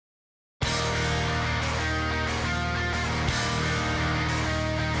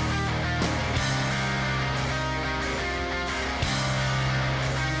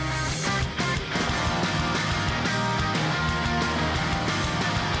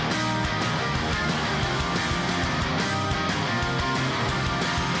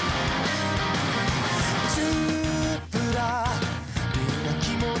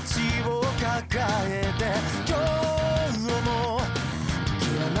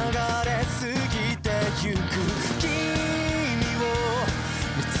ゆく君を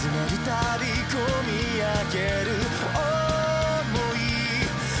見つめるたび込み上げる想い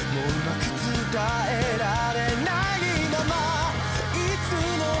もうまく伝えられないままいつ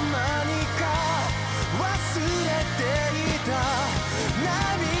の間にか忘れていた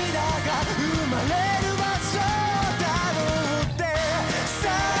涙が生まれる場所だろうってさ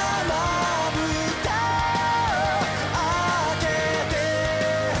あまぶたを開けて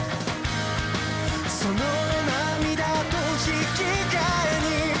その涙と引き換え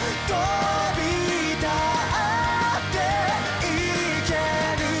に飛び立っていけ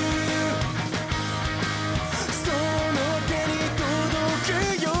るその手に届く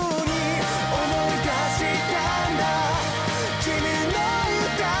ように思い出したんだ君の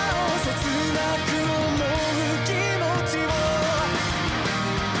歌を切なく思う気持ちを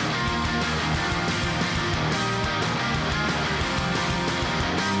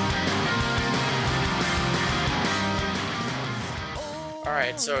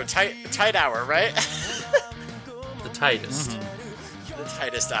Alright, so tight hour, right? The tightest. The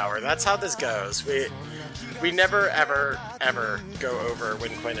tightest hour. That's how this goes. We never, ever, ever go over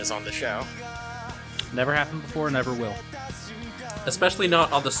when Quinn is on the show. Never happened before, never will. Especially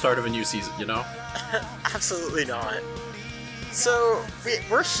not on the start of a new season, you know? Absolutely not. So,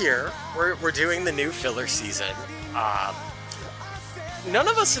 we're here. We're doing the new filler season. None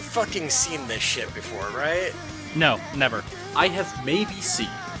of us have fucking seen this shit before, right? No, never. I have maybe seen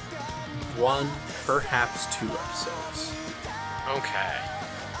 1, perhaps 2 episodes. Okay.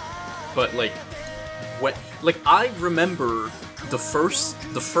 But I remember the first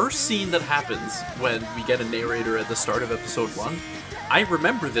scene that happens when we get a narrator at the start of episode 1. I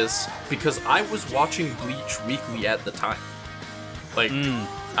remember this because I was watching Bleach weekly at the time.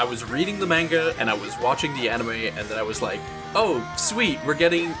 I was reading the manga and I was watching the anime, and then I was like, oh, sweet, we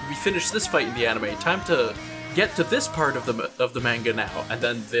finished this fight in the anime, time to get to this part of the manga now, and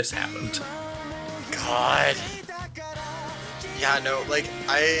then this happened. God. Yeah, no,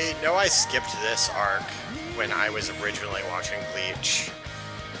 I know I skipped this arc when I was originally watching Bleach,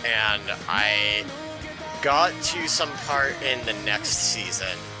 and I got to some part in the next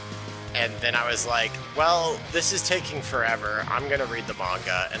season, and then I was like, well, this is taking forever, I'm gonna read the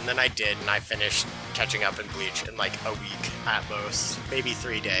manga, and then I did, and I finished catching up in Bleach in a week at most, maybe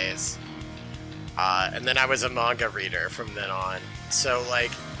 3 days. And then I was a manga reader from then on. So,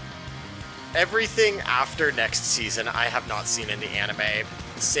 everything after next season I have not seen in the anime,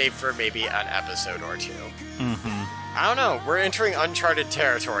 save for maybe an episode or 2. Mm-hmm. I don't know, we're entering uncharted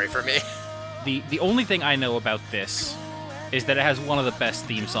territory for me. The only thing I know about this is that it has one of the best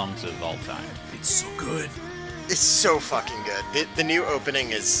theme songs of all time. It's so good. It's so fucking good. The new opening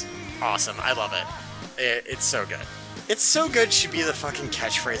is awesome. I love it. It's so good. It's so good should be the fucking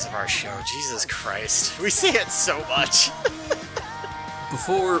catchphrase of our show. Jesus Christ. We say it so much.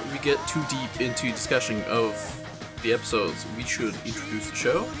 Before we get too deep into discussion of the episodes, we should introduce the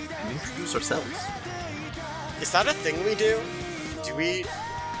show and introduce ourselves. Is that a thing we do? Do we...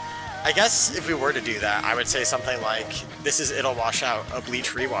 I guess if we were to do that, I would say something like, this is It'll Wash Out, a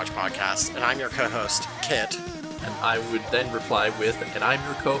Bleach Rewatch podcast, and I'm your co-host, Kit. And I would then reply with, and I'm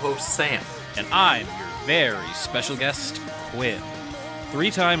your co-host, Sam. And I'm your very special guest, Quinn.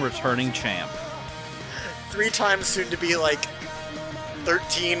 3-time returning champ. 3 times soon to be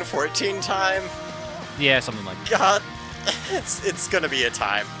 13, 14 time. Yeah, something like that. God, it's gonna be a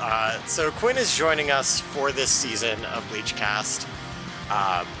time. So Quinn is joining us for this season of Bleachcast.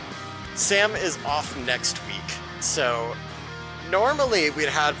 Sam is off next week, so normally we'd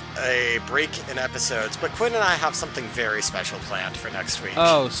have a break in episodes, but Quinn and I have something very special planned for next week.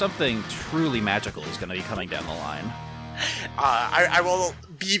 Oh, something truly magical is going to be coming down the line. I will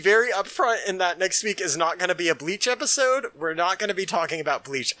be very upfront in that next week is not going to be a Bleach episode. We're not going to be talking about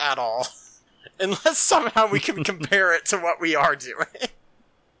Bleach at all. Unless somehow we can compare it to what we are doing.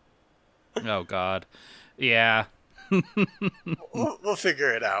 Oh, God. Yeah. We'll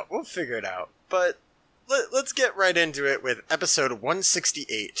figure it out. But let's get right into it with episode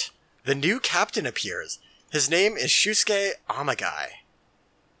 168. The new captain appears. His name is Shusuke Amagai.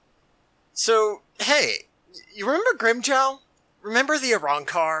 So, hey, you remember Grimmjow? Remember the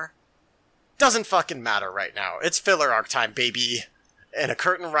Arrancar? Doesn't fucking matter right now. It's filler arc time, baby. And a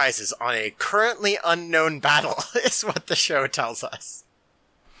curtain rises on a currently unknown battle, is what the show tells us.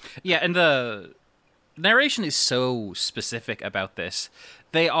 Yeah, and the narration is so specific about this.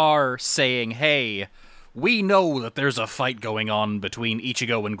 They are saying, hey, we know that there's a fight going on between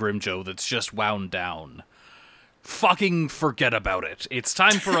Ichigo and Grimmjow that's just wound down. Fucking forget about it. It's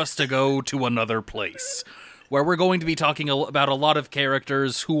time for us to go to another place, where we're going to be talking about a lot of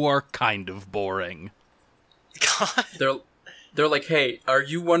characters who are kind of boring. God. They're like, hey, are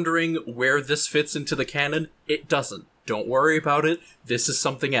you wondering where this fits into the canon? It doesn't. Don't worry about it. This is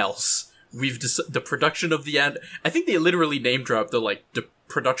something else. The production of the I think they literally name dropped the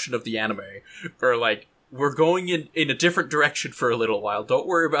production of the anime, or like, we're going in a different direction for a little while. Don't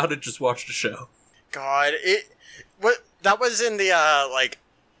worry about it. Just watch the show. God, that was in the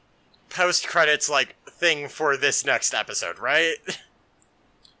post credits thing for this next episode, right?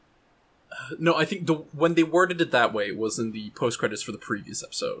 No, I think when they worded it that way, it was in the post credits for the previous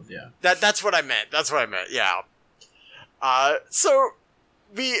episode. Yeah, that's what I meant. Yeah. So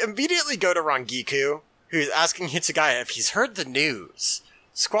we immediately go to Rangiku, who's asking Hitsugaya if he's heard the news.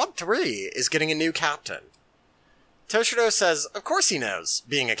 Squad 3 is getting a new captain. Toshiro says, of course he knows,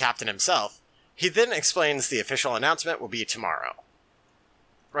 being a captain himself. He then explains the official announcement will be tomorrow.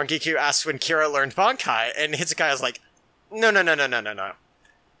 Rangiku asks when Kira learned Bankai, and Hitsugaya's like, no.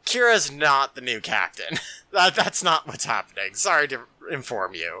 Kira's not the new captain. That's not what's happening. Sorry to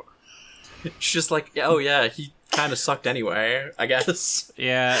inform you. She's just like, oh yeah, he kind of sucked anyway, I guess.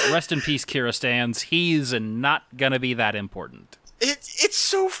 Yeah, rest in peace, Kira Stans. He's not gonna be that important. It's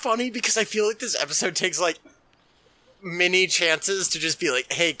so funny because I feel like this episode takes many chances to just be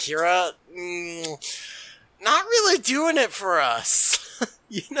like, hey, Kira, not really doing it for us.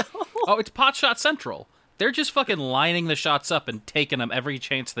 You know? Oh, it's Potshot Central. They're just fucking lining the shots up and taking them every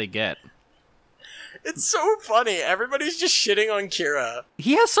chance they get. It's so funny. Everybody's just shitting on Kira.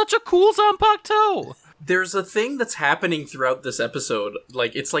 He has such a cool Zanpakuto. There's a thing that's happening throughout this episode.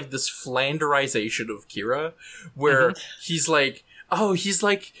 It's like this Flanderization of Kira, where he's like, oh, he's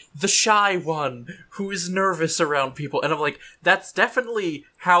like the shy one who is nervous around people. And I'm like, that's definitely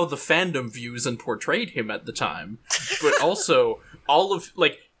how the fandom views and portrayed him at the time. But also,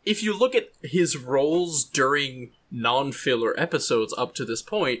 if you look at his roles during non-filler episodes up to this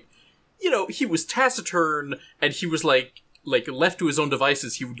point, he was taciturn, and he was like left to his own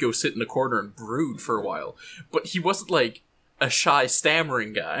devices, he would go sit in a corner and brood for a while. But he wasn't a shy,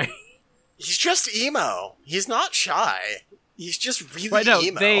 stammering guy. He's just emo. He's not shy. He's just really right, no,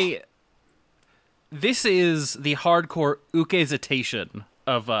 emo. This is the hardcore ukezitation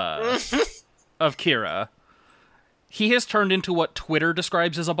of Kira. He has turned into what Twitter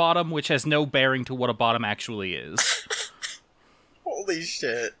describes as a bottom, which has no bearing to what a bottom actually is. Holy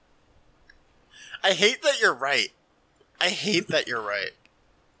shit. I hate that you're right.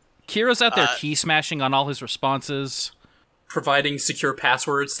 Kira's out there key smashing on all his responses. Providing secure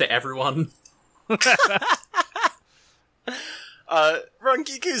passwords to everyone.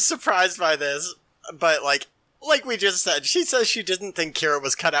 Rangiku's surprised by this, but like we just said, she says she didn't think Kira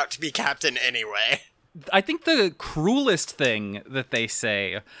was cut out to be captain anyway. I think the cruelest thing that they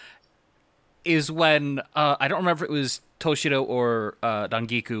say is when, I don't remember if it was Toshiro or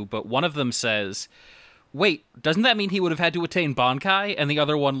Rangiku, but one of them says, wait, doesn't that mean he would have had to attain Bankai? And the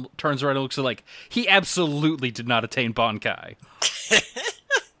other one turns around and looks like, he absolutely did not attain Bankai.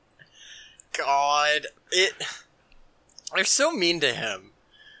 God, they're so mean to him.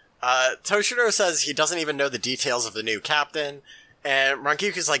 Toshiro says he doesn't even know the details of the new captain, and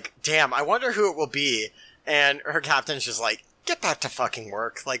Rangiku's like, damn, I wonder who it will be. And her captain's just like, get back to fucking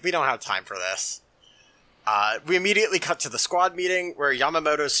work. We don't have time for this. We immediately cut to the squad meeting, where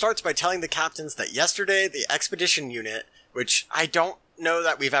Yamamoto starts by telling the captains that yesterday the expedition unit, which I don't know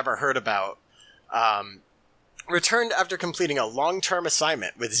that we've ever heard about, returned after completing a long-term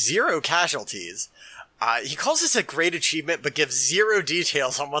assignment with 0 casualties. He calls this a great achievement, but gives 0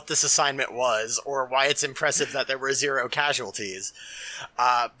 details on what this assignment was, or why it's impressive that there were 0 casualties.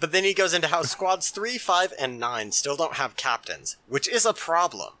 But then he goes into how squads 3, 5, and 9 still don't have captains, which is a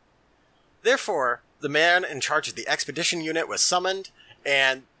problem. Therefore, the man in charge of the expedition unit was summoned,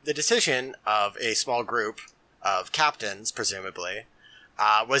 and the decision of a small group of captains, presumably,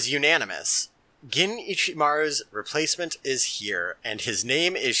 was unanimous. Gin Ichimaru's replacement is here, and his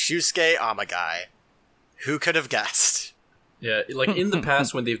name is Shusuke Amagai. Who could have guessed? Yeah, in the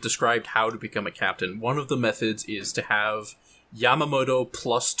past when they've described how to become a captain, one of the methods is to have Yamamoto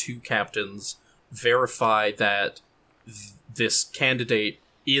plus 2 captains verify that this candidate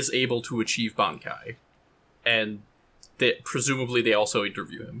is able to achieve Bankai. And presumably they also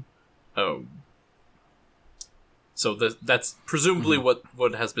interview him. So that's presumably what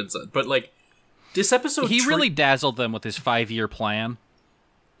has been said. But, this episode... He really dazzled them with his 5-year plan.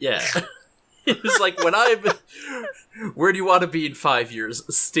 Yeah. It was like, where do you want to be in 5 years?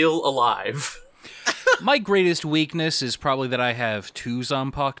 Still alive. My greatest weakness is probably that I have 2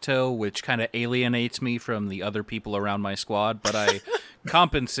 Zanpakuto, which kind of alienates me from the other people around my squad, but I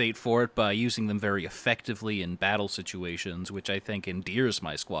compensate for it by using them very effectively in battle situations, which I think endears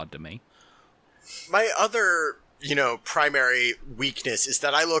my squad to me. My other, primary weakness is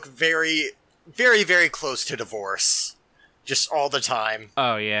that I look very, very, very close to divorce. Just all the time.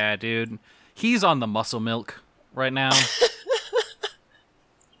 Oh, yeah, dude. He's on the muscle milk right now.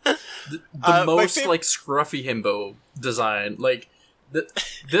 The most, scruffy himbo design. Like,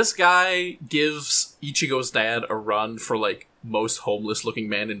 this guy gives Ichigo's dad a run for, most homeless-looking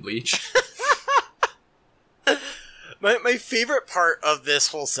man in Bleach. My favorite part of this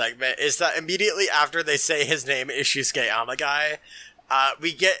whole segment is that immediately after they say his name is Shusuke Amagai,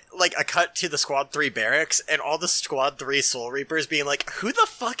 we get, a cut to the Squad 3 barracks, and all the Squad 3 Soul Reapers being like, who the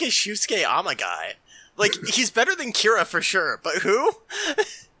fuck is Shusuke Amagai? He's better than Kira for sure, but who?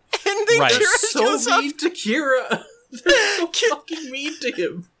 And then Right. Kira So shows up. mean to Kira. They're so fucking mean to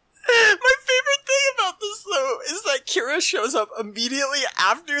him. My favorite thing about this, though, is that Kira shows up immediately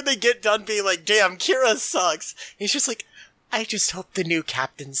after they get done being like, damn, Kira sucks. He's just like, I just hope the new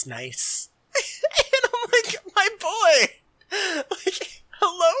captain's nice. And I'm like, my boy!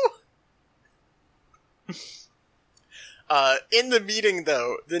 Hello? In the meeting,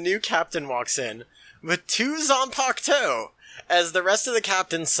 though, the new captain walks in with 2 Zanpakuto, as the rest of the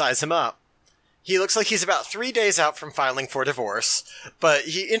captains size him up. He looks like he's about 3 days out from filing for divorce, but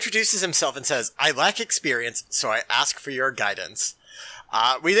he introduces himself and says, I lack experience, so I ask for your guidance.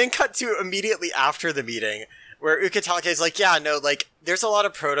 We then cut to immediately after the meeting, where Ukitake is like, yeah, no, there's a lot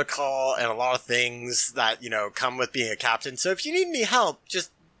of protocol and a lot of things that, come with being a captain, so if you need any help,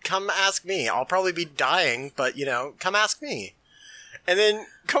 just come ask me. I'll probably be dying, but, come ask me. And then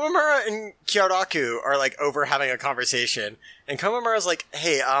Komamura and Kyoraku are, over having a conversation, and Komamura's like,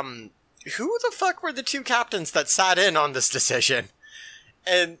 hey, who the fuck were the 2 captains that sat in on this decision?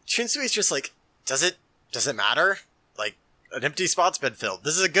 And Shinsui's just like, does it matter? An empty spot's been filled.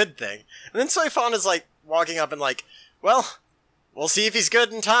 This is a good thing. And then Soifon is, walking up and well, we'll see if he's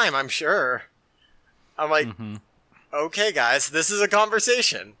good in time, I'm sure. I'm like, okay, guys, this is a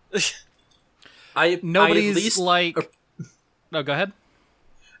conversation. Nobody's I at least, No, go ahead.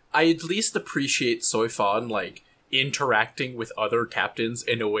 I at least appreciate Soifon, interacting with other captains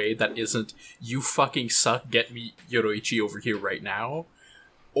in a way that isn't, you fucking suck, get me Yoroichi over here right now.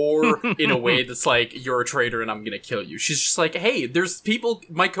 Or in a way that's you're a traitor and I'm gonna kill you. She's just like, hey, there's people,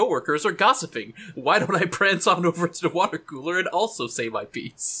 my coworkers are gossiping. Why don't I prance on over to the water cooler and also say my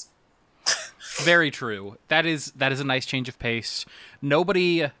piece? Very true. That is a nice change of pace.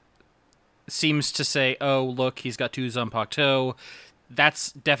 Nobody seems to say, oh, look, he's got 2 Zanpakuto.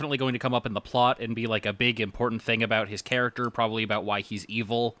 That's definitely going to come up in the plot and be a big important thing about his character, probably about why he's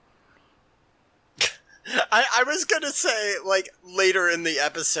evil. I was gonna say, later in the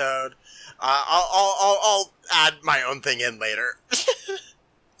episode, I'll add my own thing in later.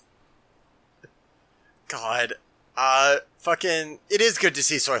 God. It is good to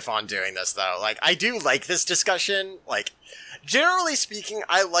see Soifon doing this, though. I do like this discussion. Generally speaking,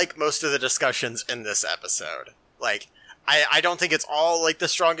 I like most of the discussions in this episode. I don't think it's all, the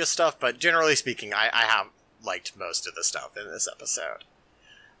strongest stuff, but generally speaking, I have liked most of the stuff in this episode.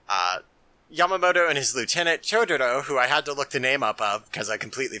 Yamamoto and his lieutenant, Chodoro, who I had to look the name up of because I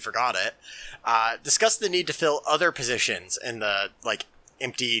completely forgot it, discussed the need to fill other positions in the,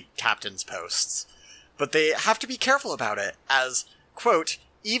 empty captain's posts. But they have to be careful about it, as, quote,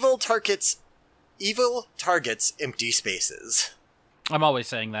 evil targets empty spaces. I'm always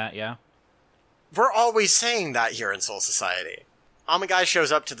saying that, yeah. We're always saying that here in Soul Society. Amagai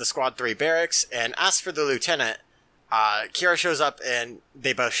shows up to the Squad 3 barracks and asks for the lieutenant. Kira shows up and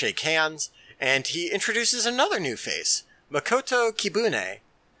they both shake hands, and he introduces another new face, Makoto Kibune,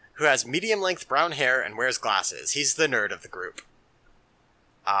 who has medium-length brown hair and wears glasses. He's the nerd of the group.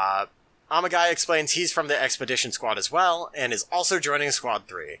 Amagai explains he's from the Expedition Squad as well, and is also joining Squad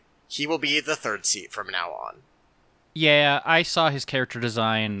 3. He will be the 3rd seat from now on. Yeah, I saw his character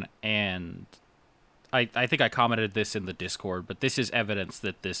design, and I think I commented this in the Discord, but this is evidence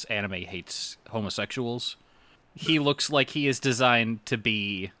that this anime hates homosexuals. He looks like he is designed to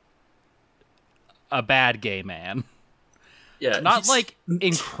be a bad gay man. Yeah, Not,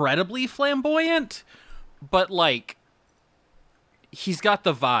 incredibly flamboyant, but, he's got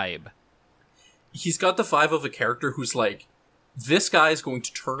the vibe. He's got the vibe of a character who's this guy's going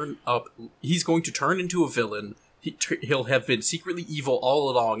to turn up, he's going to turn into a villain, he'll have been secretly evil all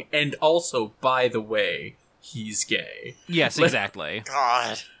along, and also, by the way, he's gay. Yes, exactly.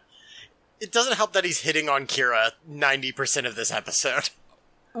 God. It doesn't help that he's hitting on Kira 90% of this episode.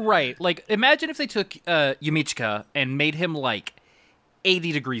 Right, imagine if they took Yumichika and made him,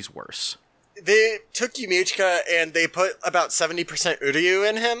 80 degrees worse. They took Yumichika and they put about 70% Uryu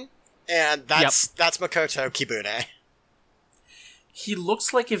in him, and that's Makoto Kibune. He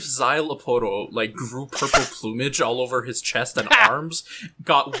looks like if Xylopoto, like, grew purple plumage all over his chest and arms,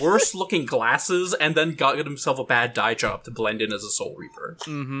 got worse-looking glasses, and then got himself a bad dye job to blend in as a Soul Reaper.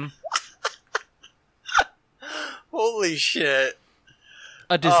 Mm-hmm. Holy shit.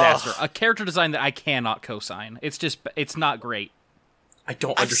 A disaster. A character design that I cannot co-sign. It's not great. I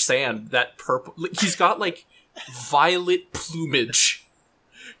don't understand that purple... He's got, like, violet plumage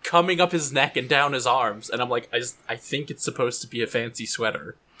coming up his neck and down his arms, and I'm like, I think it's supposed to be a fancy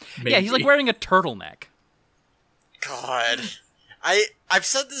sweater. Maybe. Yeah, he's like wearing a turtleneck. God. I've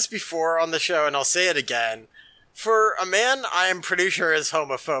said this before on the show, and I'll say it again. For a man I am pretty sure is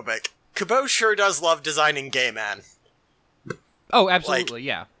homophobic, Kubo sure does love designing gay men. Oh, absolutely,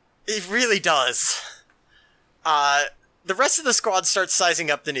 yeah. He really does. The rest of the squad starts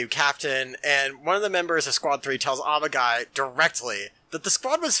sizing up the new captain, and one of the members of Squad 3 tells Amagai directly that the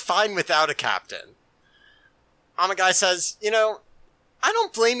squad was fine without a captain. Amagai says, I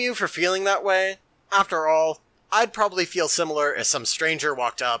don't blame you for feeling that way. After all, I'd probably feel similar if some stranger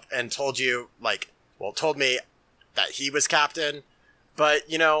walked up and told me that he was captain. But,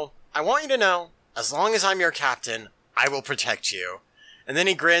 I want you to know, as long as I'm your captain, I will protect you. And then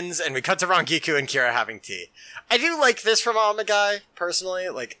he grins, and we cut to Rangiku and Kira having tea. I do like this from Amagai, personally.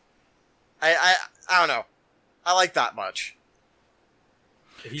 I don't know. I like that much.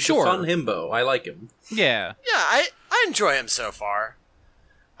 He's a fun himbo. I like him. Yeah. Yeah, I enjoy him so far.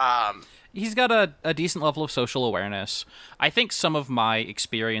 He's got a decent level of social awareness. I think some of my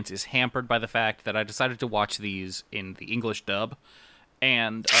experience is hampered by the fact that I decided to watch these in the English dub.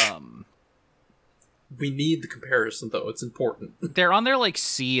 And, we need the comparison, though. It's important. They're on their,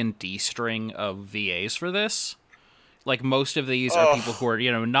 C and D string of VAs for this. Like, most of these are people who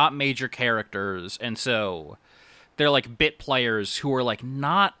are, not major characters, and so they're, bit players who are,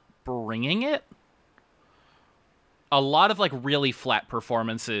 not bringing it. A lot of, really flat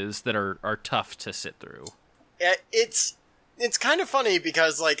performances that are tough to sit through. It's kind of funny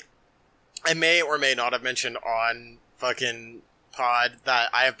because, I may or may not have mentioned on fucking pod that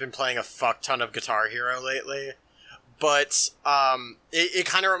I have been playing a fuck ton of Guitar Hero lately, but it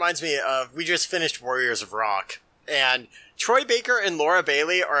kind of reminds me of, we just finished Warriors of Rock, and Troy Baker and Laura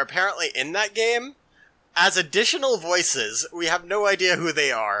Bailey are apparently in that game as additional voices. We have no idea who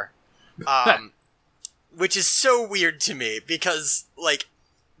they are, which is so weird to me because,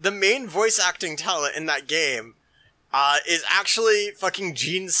 the main voice acting talent in that game is actually fucking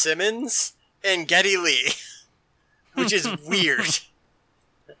Gene Simmons and Geddy Lee. Which is weird.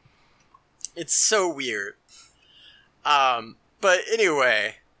 It's so weird. But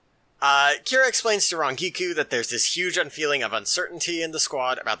anyway, Kira explains to Rangiku that there's this huge feeling of uncertainty in the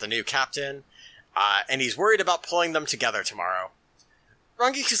squad about the new captain, and he's worried about pulling them together tomorrow.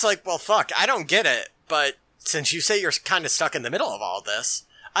 Rangiku's like, well, fuck, I don't get it, but since you say you're kind of stuck in the middle of all this,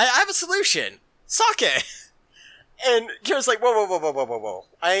 I have a solution. Sake! And Kira's like, whoa.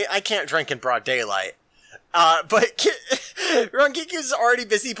 I can't drink in broad daylight. But Rangiku's already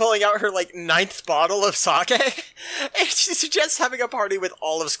busy pulling out her, 9th bottle of sake, and she suggests having a party with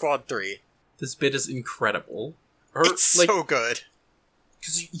all of Squad 3. This bit is incredible. It's so good.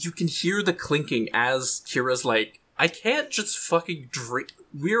 Because you can hear the clinking as Kira's I can't just fucking drink.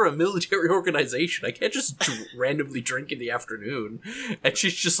 We're a military organization. I can't just randomly drink in the afternoon. And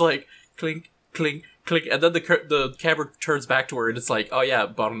she's just clink, clink, clink, and then the camera turns back to her, and it's oh yeah,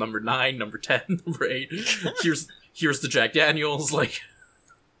 bottle number 9, number 10, number 8. Here's the Jack Daniels.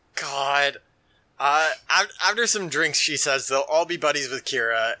 God. After some drinks, she says they'll all be buddies with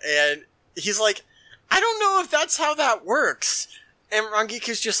Kira, and he's like, I don't know if that's how that works. And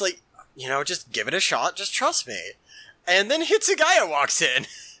Rangiku's just just give it a shot, just trust me. And then Hitsugaya walks in,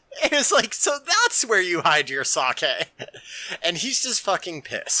 and it's so that's where you hide your sake. And he's just fucking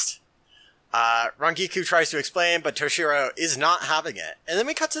pissed. Rangiku tries to explain, but Toshiro is not having it. And then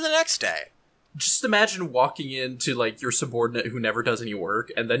we cut to the next day. Just imagine walking into, your subordinate who never does any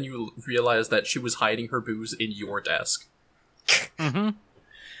work, and then you realize that she was hiding her booze in your desk. Mm-hmm.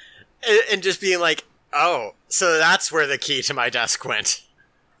 And just being oh, so that's where the key to my desk went.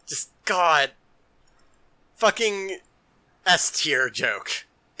 Just, God. Fucking S-tier joke.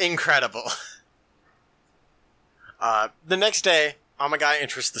 Incredible. The next day, Amagai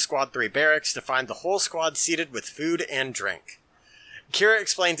enters the Squad 3 barracks to find the whole squad seated with food and drink. Kira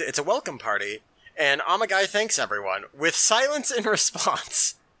explains it's a welcome party, and Amagai thanks everyone, with silence in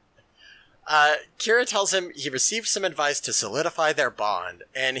response. Kira tells him he received some advice to solidify their bond,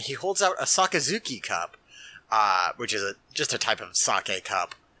 and he holds out a Sakazuki cup, which is just a type of sake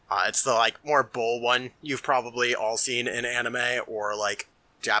cup. It's the, more bowl one you've probably all seen in anime, or,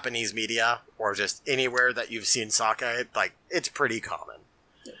 Japanese media or just anywhere that you've seen sake, like, it's pretty common.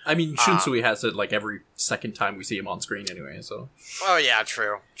 I mean, Shunsui has it like every second time we see him on screen anyway, so... Oh yeah,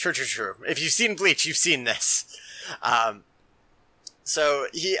 true. True. If you've seen Bleach, you've seen this. So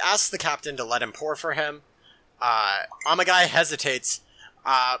he asks the captain to let him pour for him. Amagai hesitates,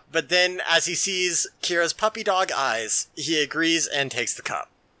 but then as he sees Kira's puppy dog eyes, he agrees and takes the cup.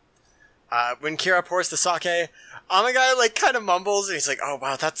 When Kira pours the sake, Amagai, like, kind of mumbles, and he's like, oh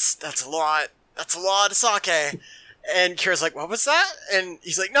wow, that's a lot. That's a lot of sake. And Kira's like, what was that? And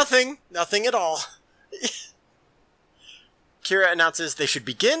he's like, nothing at all. Kira announces they should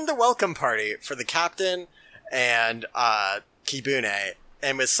begin the welcome party for the captain and Kibune,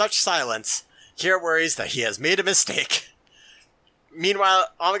 and with such silence, Kira worries that he has made a mistake. Meanwhile,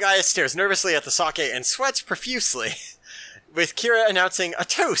 Amagai stares nervously at the sake and sweats profusely, with Kira announcing a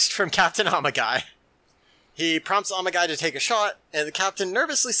toast from Captain Amagai. He prompts Amagai to take a shot, and the captain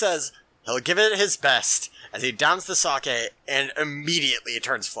nervously says he'll give it his best as he downs the sake and immediately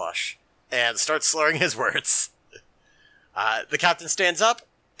turns flush and starts slurring his words. The captain stands up,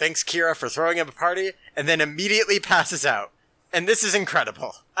 thanks Kira for throwing him a party, and then immediately passes out. And this is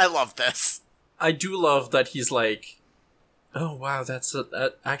incredible. I love this. I do love that he's like, oh wow,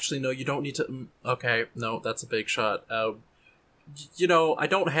 actually no, you don't need to, okay, no, that's a big shot. You know, I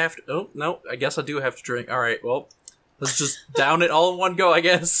don't have to, oh, no, I guess I do have to drink. Alright, well, let's just down it all in one go, I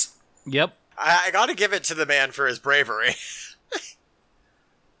guess. Yep. I gotta give it to the man for his bravery.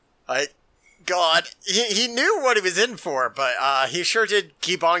 Like, God, he knew what he was in for, but he sure did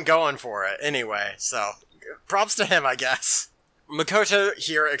keep on going for it anyway, so props to him, I guess. Makoto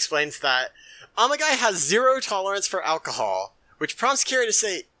here explains that Amagai has zero tolerance for alcohol, which prompts Kira to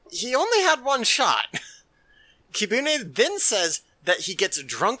say he only had one shot. Kibune then says that he gets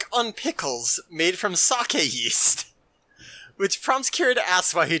drunk on pickles made from sake yeast, which prompts Kira to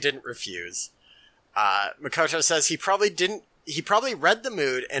ask why he didn't refuse. Makoto says he probably read the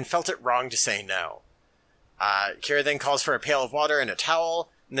mood and felt it wrong to say no. Kira then calls for a pail of water and a towel,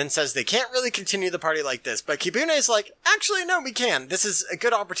 and then says they can't really continue the party like this, but Kibune is like, actually, no, we can. This is a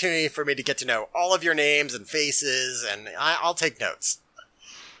good opportunity for me to get to know all of your names and faces, and I'll take notes.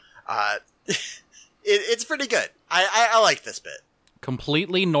 It's pretty good. I like this bit.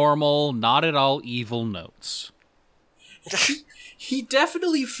 Completely normal, not at all evil notes. He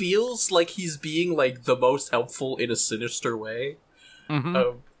definitely feels like he's being, like, the most helpful in a sinister way.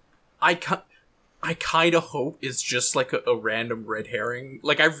 Mm-hmm. I kind of hope it's just, like, a random red herring.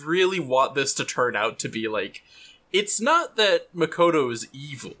 Like, I really want this to turn out to be, like, it's not that Makoto is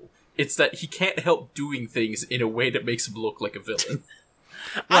evil. It's that he can't help doing things in a way that makes him look like a villain.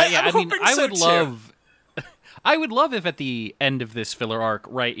 Right, yeah, I mean, I would love if at the end of this filler arc,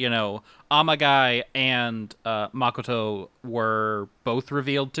 right, you know, Amagai and Makoto were both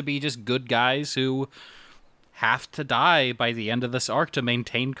revealed to be just good guys who have to die by the end of this arc to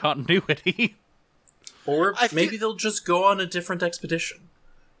maintain continuity. Or maybe they'll just go on a different expedition.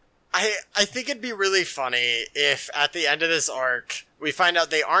 I think it'd be really funny if at the end of this arc we find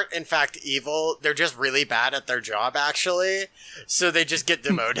out they aren't in fact evil, they're just really bad at their job actually, so they just get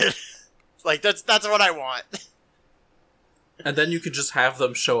demoted. Like, that's what I want. And then you could just have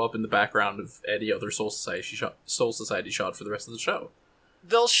them show up in the background of any other Soul Society shot for the rest of the show.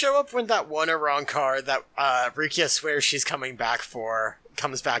 They'll show up when that one Iran car that Rukia swears she's coming back for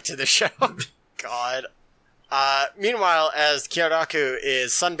comes back to the show. God. Meanwhile, as Kyoraku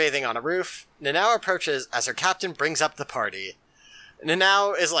is sunbathing on a roof, Nanao approaches as her captain brings up the party.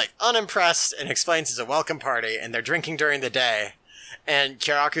 Nanao is, like, unimpressed and explains it's a welcome party and they're drinking during the day. And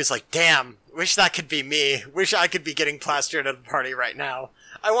Kyoraku's like, damn, wish that could be me. Wish I could be getting plastered at a party right now.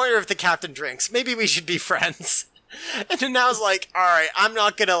 I wonder if the captain drinks. Maybe we should be friends. And Nanao's like, alright, I'm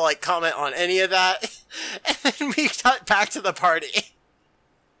not gonna, like, comment on any of that. And then we cut back to the party.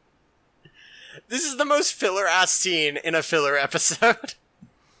 This is the most filler-ass scene in a filler episode.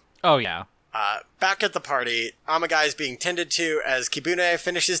 Oh, yeah. Back at the party, Amagai is being tended to as Kibune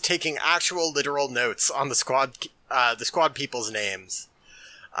finishes taking actual literal notes on the squad people's names.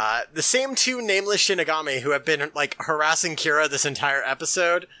 The same two nameless Shinigami who have been, like, harassing Kira this entire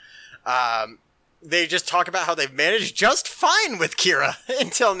episode, they just talk about how they've managed just fine with Kira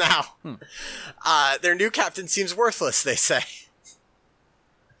until now. Their new captain seems worthless, they say.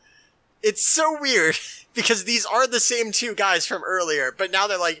 It's so weird, because these are the same two guys from earlier, but now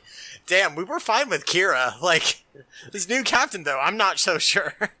they're like, damn, we were fine with Kira. Like, this new captain, though, I'm not so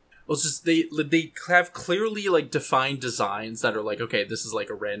sure. Well, it's just, they have clearly, like, defined designs that are like, okay, this is, like,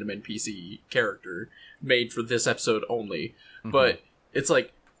 a random NPC character made for this episode only. Mm-hmm. But it's,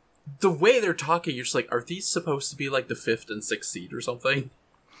 like, the way they're talking, you're just like, are these supposed to be, like, the 5th and 6th seed or something?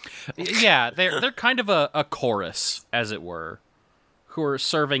 Yeah, they're kind of a chorus, as it were, who are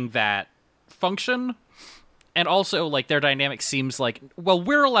serving that function. And also, like, their dynamic seems like, well,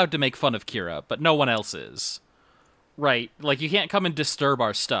 we're allowed to make fun of Kira, but no one else is. Right? Like, you can't come and disturb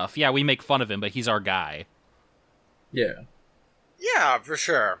our stuff. Yeah, we make fun of him, but he's our guy. Yeah. Yeah, for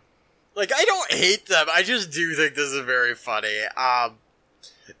sure. Like, I don't hate them. I just do think this is very funny.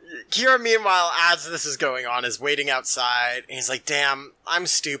 Kira, meanwhile, as this is going on, is waiting outside, and he's like, damn, I'm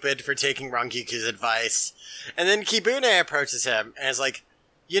stupid for taking Rangiku's advice. And then Kibune approaches him, and is like,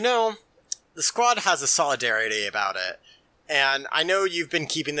 you know, the squad has a solidarity about it, and I know you've been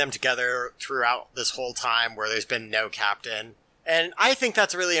keeping them together throughout this whole time where there's been no captain, and I think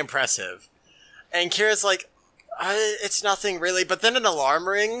that's really impressive. And Kira's like, it's nothing really, but then an alarm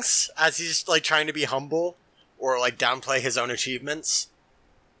rings as he's, like, trying to be humble, or, like, downplay his own achievements.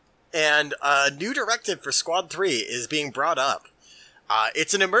 And a new directive for Squad 3 is being brought up.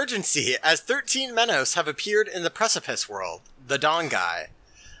 It's an emergency, as 13 Menos have appeared in the Precipice world, the Dongai,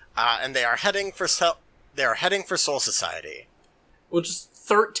 and they are heading for Soul Society. Well, just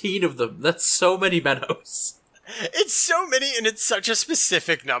 13 of them. That's so many Menos. It's so many, and it's such a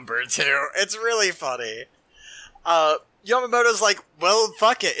specific number, too. It's really funny. Yamamoto's like, well,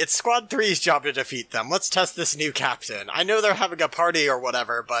 fuck it. It's Squad 3's job to defeat them. Let's test this new captain. I know they're having a party or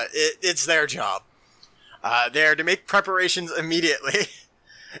whatever, but it's their job. They're to make preparations immediately.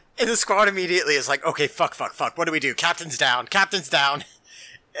 And the squad immediately is like, okay, fuck. What do we do? Captain's down.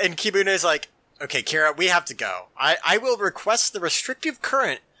 And Kibune's like, okay, Kira, we have to go. I will request the restrictive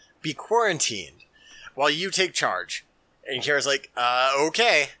current be quarantined while you take charge. And Kira's like,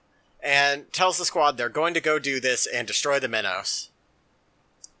 okay. And tells the squad they're going to go do this and destroy the Menos.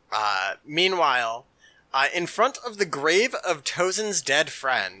 Meanwhile, in front of the grave of Tozen's dead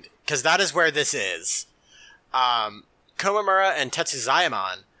friend, because that is where this is, Komamura and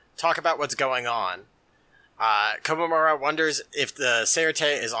Tetsuzaemon talk about what's going on. Komamura wonders if the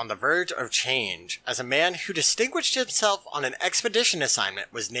Seirete is on the verge of change, as a man who distinguished himself on an expedition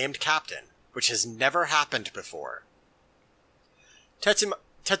assignment was named captain, which has never happened before.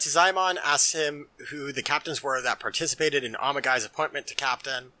 Tetsuzaemon asks him who the captains were that participated in Omagai's appointment to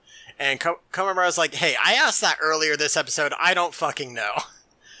captain, and Komamura's like, hey, I asked that earlier this episode, I don't fucking know.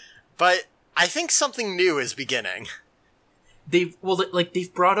 But I think something new is beginning. They've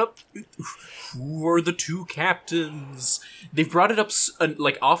brought up who are the two captains. They've brought it up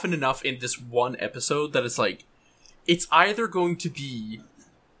like often enough in this one episode that it's like, it's either going to be,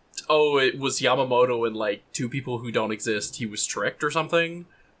 oh, it was Yamamoto and like two people who don't exist, he was tricked or something,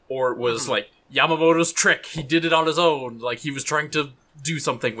 or it was like Yamamoto's trick, he did it on his own, like he was trying to do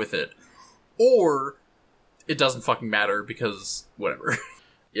something with it, or it doesn't fucking matter because whatever.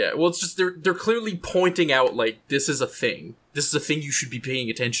 Yeah, well, it's just they're clearly pointing out like this is a thing you should be paying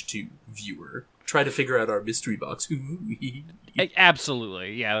attention to, viewer. Try to figure out our mystery box.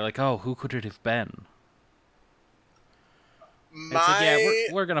 Absolutely, yeah. Like, oh, who could it have been?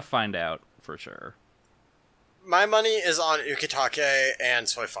 We're gonna find out for sure. My money is on Ukitake and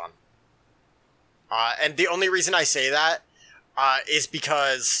Soifon. And the only reason I say that is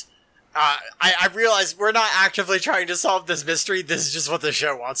because I realize we're not actively trying to solve this mystery. This is just what the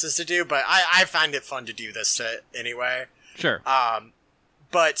show wants us to do, but I find it fun to do this anyway. Sure.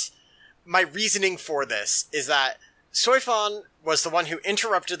 But my reasoning for this is that Soifon was the one who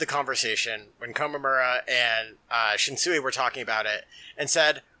interrupted the conversation when Komamura and Shinsui were talking about it and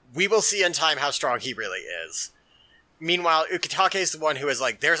said, we will see in time how strong he really is. Meanwhile, Ukitake is the one who is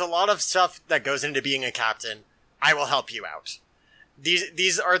like, there's a lot of stuff that goes into being a captain. I will help you out.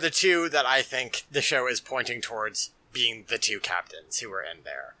 These are the two that I think the show is pointing towards being the two captains who are in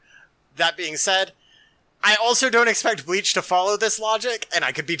there. That being said, I also don't expect Bleach to follow this logic, and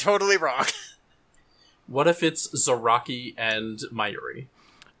I could be totally wrong. What if it's Zaraki and Mayuri?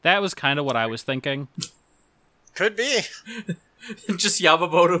 That was kind of what I was thinking. Could be. Just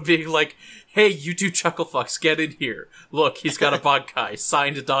Yamamoto being like, hey, you two chucklefucks, get in here. Look, he's got a Bankai,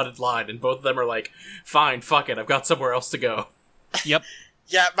 signed a dotted line, and both of them are like, fine, fuck it, I've got somewhere else to go. Yep.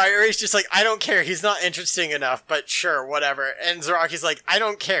 Yeah, Mayuri's just like, I don't care, he's not interesting enough, but sure, whatever. And Zaraki's like, I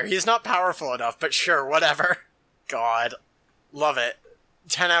don't care, he's not powerful enough, but sure, whatever. God. Love it.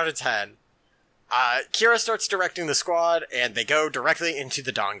 10 out of 10. Kira starts directing the squad, and they go directly into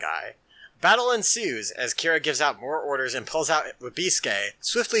the Dongai. Battle ensues as Kira gives out more orders and pulls out Wabisuke,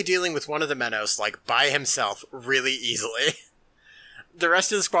 swiftly dealing with one of the Menos, like, by himself, really easily. The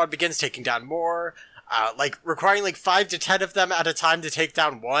rest of the squad begins taking down more, requiring 5 to 10 of them at a time to take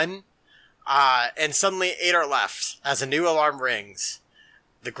down one. And suddenly 8 are left, as a new alarm rings.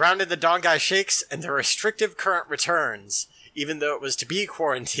 The ground in the Dongai shakes, and the restrictive current returns. even though it was to be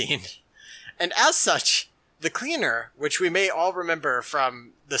quarantined. And as such, the cleaner, which we may all remember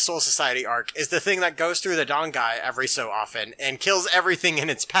from the Soul Society arc, is the thing that goes through the Dangai every so often and kills everything in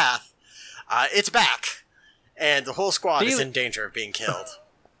its path. It's back, and the whole squad is in danger of being killed.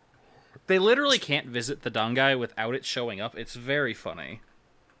 They literally can't visit the Dangai without it showing up. It's very funny.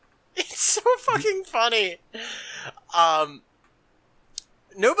 It's so fucking funny.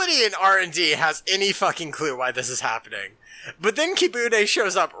 Nobody in R&D has any fucking clue why this is happening. But then Kibune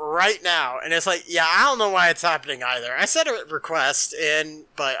shows up right now, and it's like, yeah, I don't know why it's happening either. I sent a request in,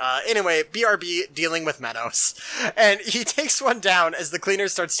 but anyway, BRB dealing with Menos. And he takes one down as the cleaner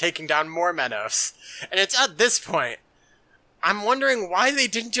starts taking down more Menos. And it's at this point, I'm wondering why they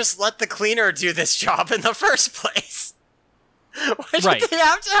didn't just let the cleaner do this job in the first place. Why did they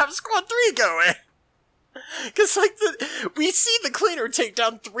have to have Squad 3 going? Because, like, we see the cleaner take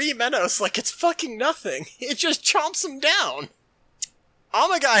down 3 Menos like it's fucking nothing. It just chomps them down.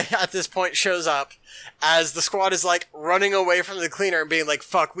 Amagai at this point shows up as the squad is, like, running away from the cleaner and being like,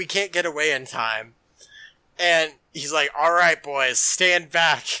 fuck, we can't get away in time. And he's like, alright, boys, stand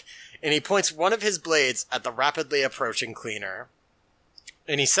back. And he points one of his blades at the rapidly approaching cleaner.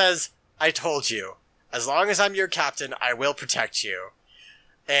 And he says, I told you, as long as I'm your captain, I will protect you.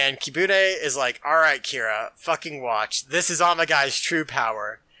 And Kibune is like, alright, Kira, fucking watch. This is Amagai's true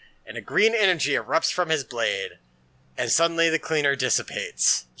power. And a green energy erupts from his blade. And suddenly the cleaner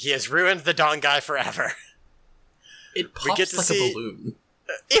dissipates. He has ruined the Dangai forever. It pops like a balloon.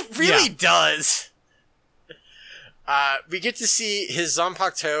 It really does. We get to see his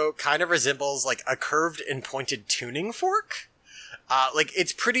Zanpakuto kind of resembles like a curved and pointed tuning fork. Like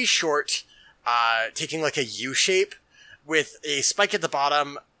it's pretty short, taking like a U shape, with a spike at the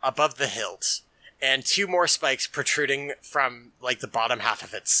bottom above the hilt, and 2 more spikes protruding from, like, the bottom half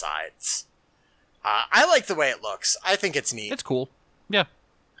of its sides. I like the way it looks. I think it's neat. It's cool. Yeah.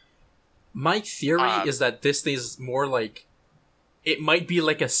 My theory is that this is more like... It might be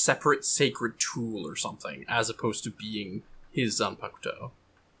like a separate sacred tool or something, as opposed to being his Zanpakuto.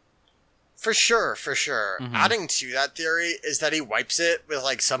 For sure. Mm-hmm. Adding to that theory is that he wipes it with,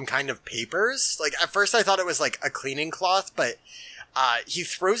 like, some kind of papers. Like, at first I thought it was, like, a cleaning cloth, but he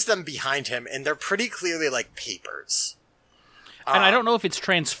throws them behind him, and they're pretty clearly, like, papers. And I don't know if it's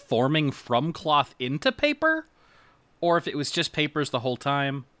transforming from cloth into paper, or if it was just papers the whole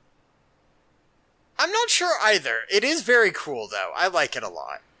time. I'm not sure either. It is very cool, though. I like it a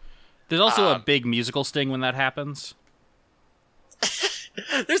lot. There's also a big musical sting when that happens.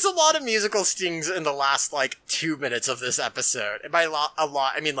 There's a lot of musical stings in the last, like, 2 minutes of this episode. And by a lot,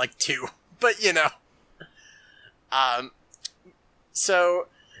 I mean, like, 2. But, you know. So,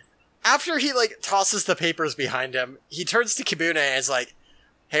 after he, like, tosses the papers behind him, he turns to Kibune and is like,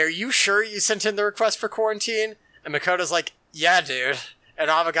 hey, are you sure you sent in the request for quarantine? And Makoto's like, yeah, dude. And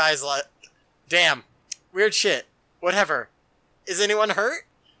Amagai's like, damn, weird shit. Whatever. Is anyone hurt?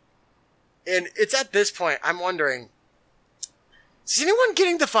 And it's at this point, I'm wondering, is anyone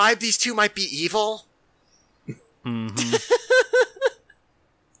getting the vibe these two might be evil? Mm-hmm.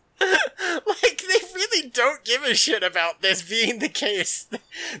 Like, they really don't give a shit about this being the case.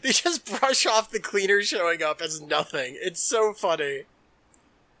 They just brush off the cleaner showing up as nothing. It's so funny.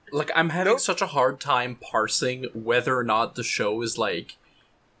 Like, I'm having such a hard time parsing whether or not the show is like,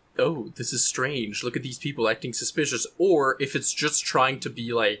 oh, this is strange, look at these people acting suspicious, or if it's just trying to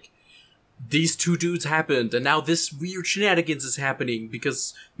be like, these 2 dudes happened, and now this weird shenanigans is happening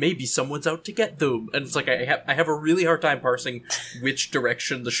because maybe someone's out to get them. And it's like, I have a really hard time parsing which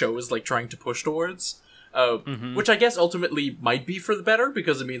direction the show is, like, trying to push towards. Which I guess ultimately might be for the better,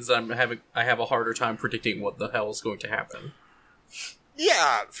 because it means I have a harder time predicting what the hell is going to happen.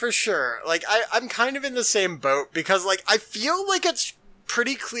 Yeah, for sure. Like, I'm kind of in the same boat, because, like, I feel like it's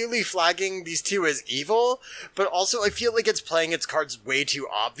pretty clearly flagging these two as evil, but also I feel like it's playing its cards way too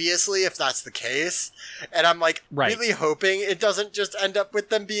obviously if that's the case. And I'm like really hoping it doesn't just end up with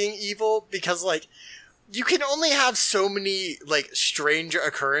them being evil, because like you can only have so many like strange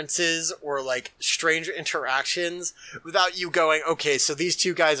occurrences or like strange interactions without you going, okay, so these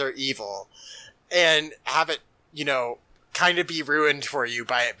 2 guys are evil, and have it, you know, kind of be ruined for you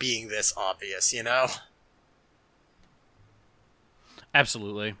by it being this obvious, you know?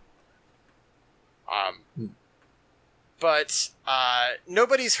 Absolutely. But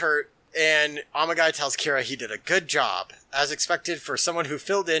nobody's hurt, and Amagai tells Kira he did a good job, as expected for someone who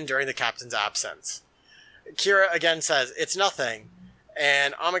filled in during the captain's absence. Kira again says, it's nothing,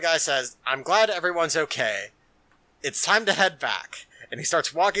 and Amagai says, I'm glad everyone's okay. It's time to head back. And he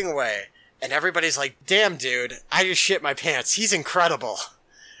starts walking away, and everybody's like, damn dude, I just shit my pants, he's incredible.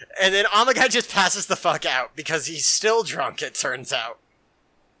 And then Amagai just passes the fuck out because he's still drunk, it turns out.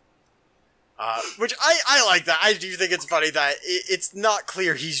 Which I like that. I do think it's funny that it's not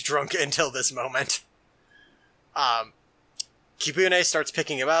clear he's drunk until this moment. Kibune starts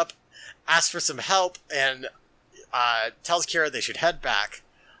picking him up, asks for some help, and tells Kira they should head back.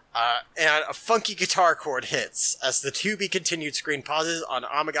 And a funky guitar chord hits as the to be continued screen pauses on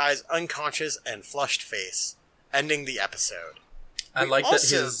Amagai's unconscious and flushed face, ending the episode. I like that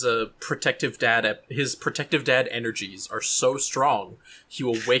his protective dad energies are so strong. He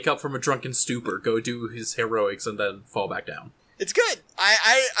will wake up from a drunken stupor, go do his heroics, and then fall back down. It's good.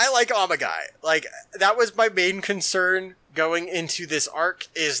 I like Amagai. Like, that was my main concern going into this arc,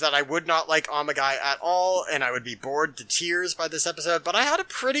 is that I would not like Amagai at all, and I would be bored to tears by this episode, but I had a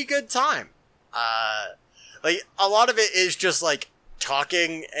pretty good time. Like, a lot of it is just, like,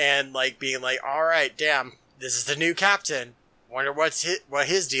 talking and, like, being like, alright, damn, this is the new captain. Wonder what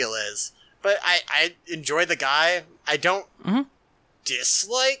his deal is. But I enjoy the guy. I don't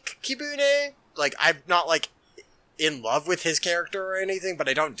dislike Kibune. Like, I'm not, like, in love with his character or anything, but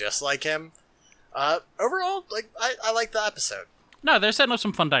I don't dislike him. Overall, like, I like the episode. No, they're setting up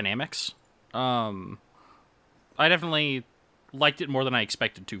some fun dynamics. I definitely liked it more than I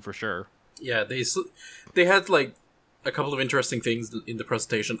expected to, for sure. Yeah, they had, like, a couple of interesting things in the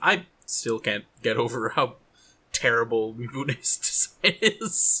presentation. I still can't get over how terrible Mibune's design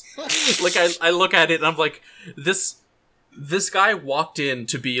is. Like, I look at it and I'm like, this guy walked in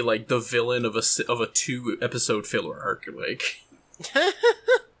to be, like, the villain of a 2-episode filler arc. Like,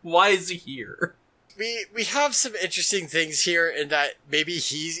 why is he here? We have some interesting things here in that maybe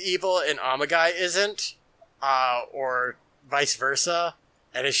he's evil and Amagai isn't, or vice versa,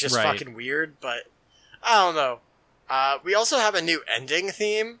 and it's just fucking weird, but I don't know. We also have a new ending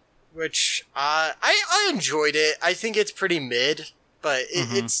theme, which I enjoyed it. I think it's pretty mid, but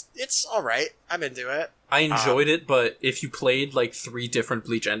it's alright. I'm into it. I enjoyed it, but if you played like 3 different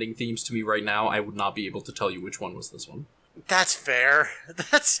Bleach ending themes to me right now, I would not be able to tell you which one was this one. That's fair.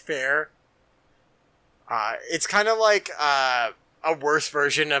 That's fair. It's kind of like a worse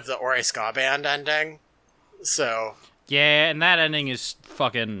version of the Ore Ska Band ending. So yeah, and that ending is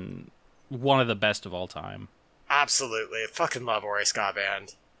fucking one of the best of all time. Absolutely. I fucking love Ore Ska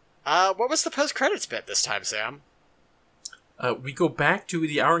Band. What was the post-credits bit this time, Sam? We go back to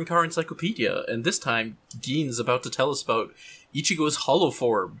the Arrancar Encyclopedia, and this time, Gein's about to tell us about Ichigo's hollow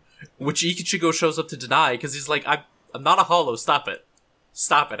form, which Ichigo shows up to deny, because he's like, I'm not a hollow, stop it.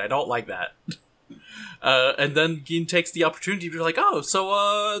 Stop it, I don't like that. And then Gein takes the opportunity to be like, oh,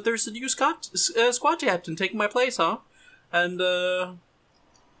 so, there's a new squad captain taking my place, huh? And,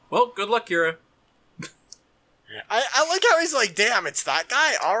 well, good luck, Kira. I like how he's like, damn, it's that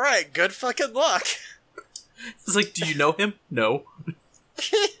guy? Alright, good fucking luck. It's like, do you know him? No.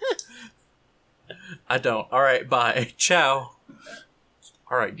 I don't. Alright, bye. Ciao.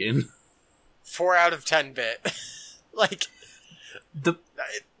 Alright, Gein. 4 out of 10 bit. Like, the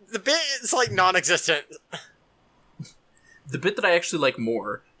bit is, like, non-existent. The bit that I actually like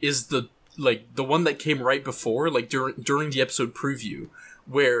more is the one that came right before, like, during the episode preview,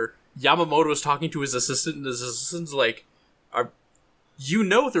 where Yamamoto is talking to his assistant, and his assistant's like, you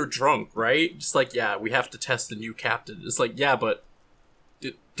know they're drunk, right? Just like, yeah, we have to test the new captain. It's like, yeah, but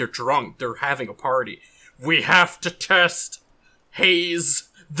they're drunk. They're having a party. We have to test Hayes,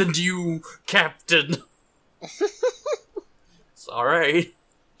 the new captain. It's alright.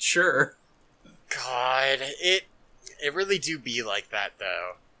 Sure. God, it really do be like that,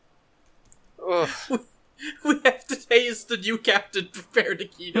 though. Ugh. We have to Hayes, the new captain, prepare the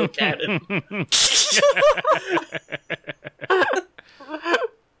Kido cannon.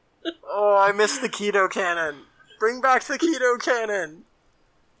 Oh, I miss the Kido cannon. Bring back the Kido cannon.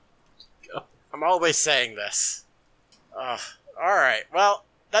 I'm always saying this. Alright, well,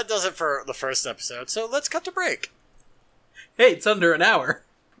 that does it for the first episode, so let's cut to break. Hey, it's under an hour.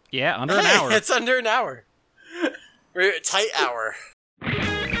 Yeah, under an hour. It's under an hour. We're at tight hour.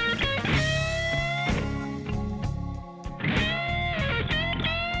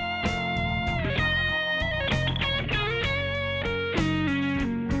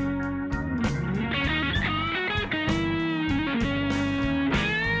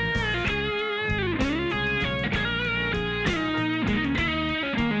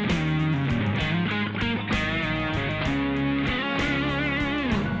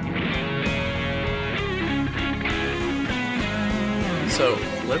 So,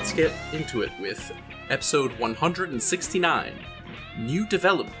 let's get into it with episode 169. New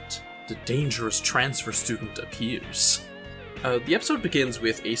development. The dangerous transfer student appears. The episode begins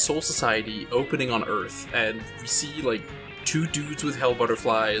with a soul society opening on Earth, and we see, like, two dudes with hell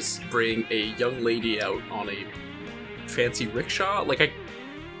butterflies bring a young lady out on a fancy rickshaw. Like,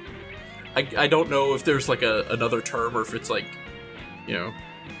 I don't know if there's like another term or if it's like, you know,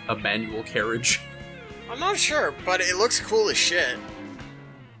 a manual carriage. I'm not sure, but it looks cool as shit.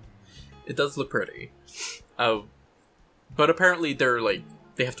 It does look pretty. But apparently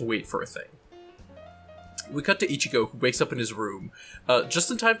they have to wait for a thing. We cut to Ichigo, who wakes up in his room, just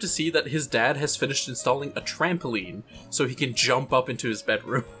in time to see that his dad has finished installing a trampoline so he can jump up into his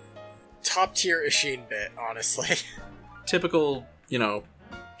bedroom. Top tier Ishin bit, honestly. Typical, you know,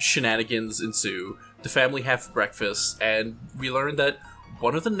 shenanigans ensue. The family have breakfast, and we learn that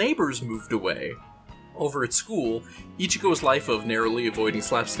one of the neighbors moved away. Over at school, Ichigo's life of narrowly avoiding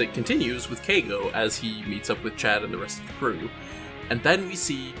slapstick continues with Keigo as he meets up with Chad and the rest of the crew. And then we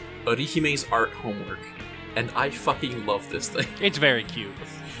see Orihime's art homework. And I fucking love this thing. It's very cute.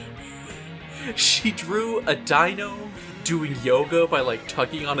 She drew a dino doing yoga by, like,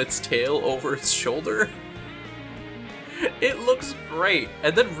 tugging on its tail over its shoulder. It looks great.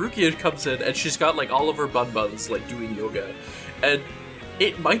 And then Rukia comes in and she's got, like, all of her bun-buns, like, doing yoga. And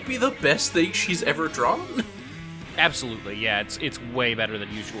it might be the best thing she's ever drawn. Absolutely, yeah. It's way better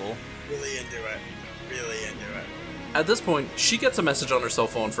than usual. Really into it. Really into it. At this point, she gets a message on her cell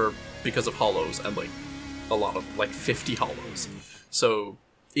phone because of hollows, and, like, a lot of, like, 50 hollows. So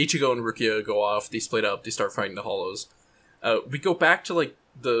Ichigo and Rukia go off, they split up, they start fighting the hollows. We go back to, like,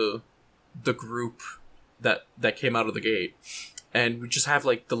 the group that came out of the gate, and we just have,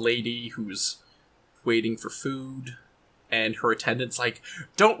 like, the lady who's waiting for food, and her attendant's like,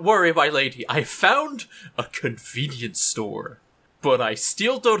 "Don't worry, my lady, I found a convenience store, but I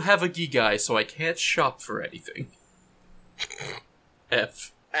still don't have a Gigai, so I can't shop for anything."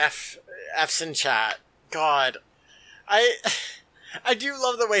 F's in chat. God. I do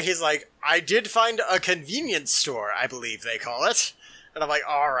love the way he's like, "I did find a convenience store, I believe they call it." And I'm like,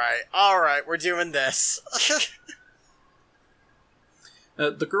 alright, we're doing this.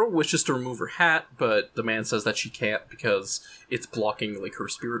 The girl wishes to remove her hat, but the man says that she can't because it's blocking, like, her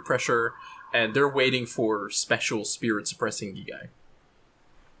spirit pressure, and they're waiting for special spirit-suppressing Gigai.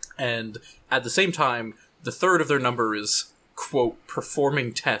 And at the same time, the third of their number is, quote,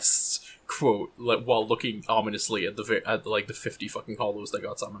 performing tests, quote, while looking ominously at the 50 fucking hollows that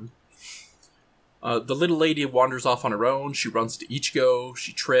got summoned. The little lady wanders off on her own. She runs to Ichigo.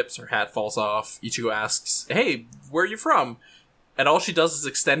 She trips. Her hat falls off. Ichigo asks, "Hey, where are you from?" And all she does is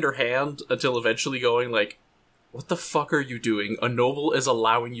extend her hand until eventually going, like, "What the fuck are you doing? A noble is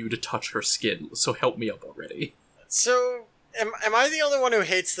allowing you to touch her skin, so help me up already." So, am I the only one who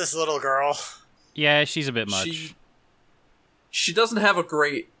hates this little girl? Yeah, she's a bit much. She doesn't have a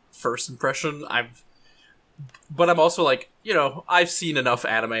great first impression. But I'm also like, you know, I've seen enough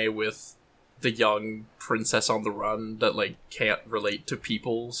anime with the young princess on the run that, like, can't relate to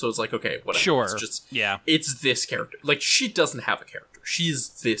people, so it's like, okay, whatever. Sure. It's just, yeah. It's this character. Like, she doesn't have a character. She's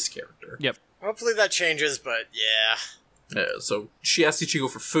this character. Yep. Hopefully that changes, but yeah. So she asks Ichigo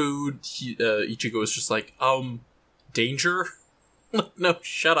for food. Ichigo is just like, danger? No,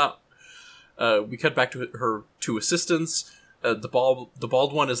 shut up. We cut back to her two assistants. The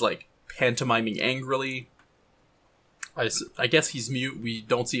bald one is, like, pantomiming angrily. I guess he's mute. We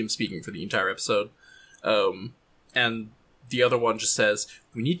don't see him speaking for the entire episode. And the other one just says,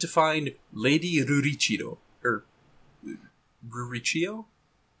 "We need to find Lady Rurichiro." Or Rurichio?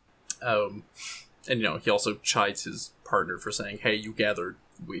 And, you know, he also chides his partner for saying, "Hey, you gathered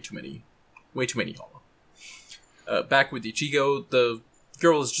way too many hollow." Back with Ichigo, the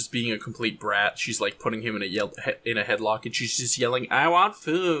girl is just being a complete brat. She's, like, putting him in a headlock, and she's just yelling, I want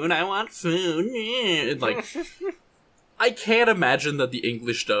food. And, like, I can't imagine that the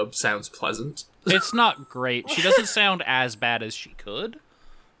English dub sounds pleasant. It's not great. She doesn't sound as bad as she could.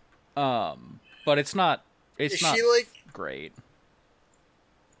 But it's not great.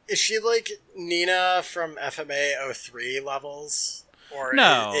 Is she like Nina from FMA 03 levels? Or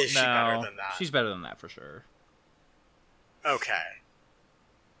No, is she better than that? She's better than that for sure. Okay.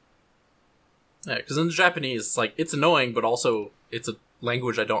 Yeah, because in the Japanese, it's like, it's annoying, but also it's a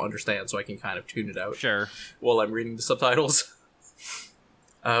language I don't understand, so I can kind of tune it out. Sure. While I'm reading the subtitles.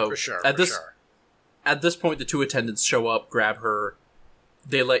 For sure. At this point, the two attendants show up, grab her.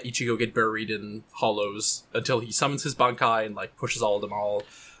 They let Ichigo get buried in hollows until he summons his Bankai and, like, pushes all of them all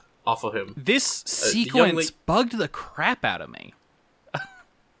off of him. This sequence bugged the crap out of me.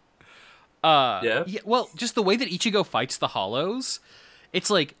 Yeah? Well, just the way that Ichigo fights the hollows, it's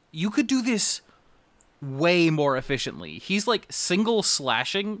like, you could do this way more efficiently. He's, like, single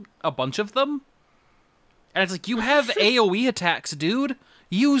slashing a bunch of them. And it's like, you have AoE attacks, dude.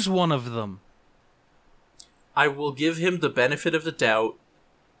 Use one of them. I will give him the benefit of the doubt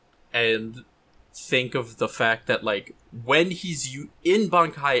and think of the fact that, like, when he's in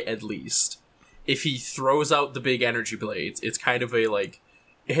Bankai at least, if he throws out the big energy blades, it's kind of a, like,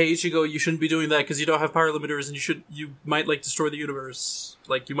 hey, Ichigo, you shouldn't be doing that because you don't have power limiters and you might, like, destroy the universe.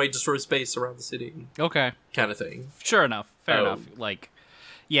 Like, you might destroy space around the city. Okay. Kind of thing. Sure enough. Fair enough. Like,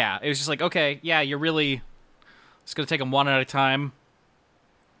 yeah, it was just like, okay, yeah, you're really... It's gonna take them one at a time.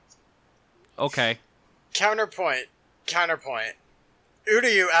 Okay. Counterpoint.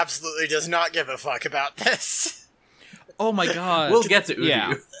 Uryu absolutely does not give a fuck about this. Oh my god. We'll get to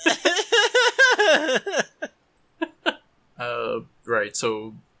Uryu. Yeah. Right,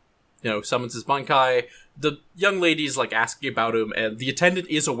 so, summons his Bankai. The young lady's, like, asking about him, and the attendant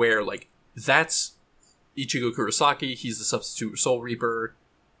is aware, like, that's Ichigo Kurosaki, he's the substitute Soul Reaper.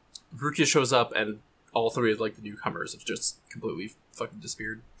 Rukia shows up, and all three of, like, the newcomers have just completely fucking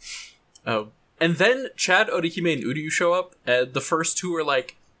disappeared. And then Chad, Orihime, and Uryu show up, and the first two are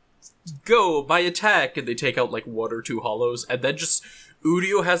like, go, my attack, and they take out, like, one or two hollows, and then just,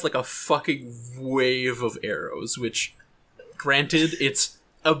 Uryu has, like, a fucking wave of arrows, which, granted, it's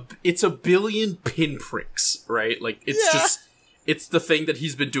a billion pinpricks, right? Like, it's the thing that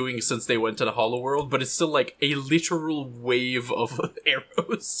he's been doing since they went to the Hollow World, but it's still, like, a literal wave of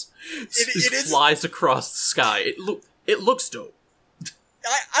arrows. It flies across the sky. It looks dope.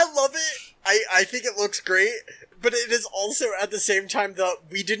 I love it. I think it looks great, but it is also at the same time that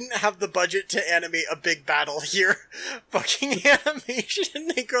we didn't have the budget to animate a big battle here. Fucking animation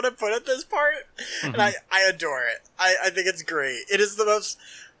they could have put at this part, and I adore it. I think it's great. It is the most...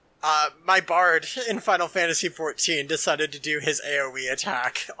 my bard in Final Fantasy XIV decided to do his AoE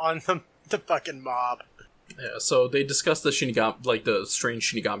attack on the fucking mob. Yeah, so they discussed the Shinigami, like the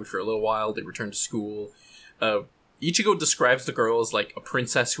strange Shinigami for a little while. They returned to school. Ichigo describes the girl as, like, a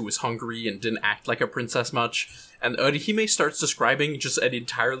princess who was hungry and didn't act like a princess much. And Orihime starts describing just an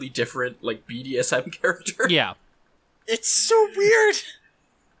entirely different, like, BDSM character. Yeah. It's so weird!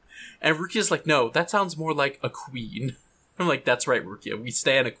 And Rukia's like, no, that sounds more like a queen. I'm like, that's right, Rukia, we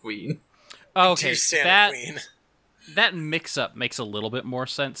stan a queen. Okay, a queen. That mix-up makes a little bit more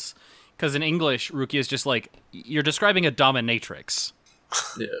sense. Because in English, Rukia's just like, you're describing a dominatrix.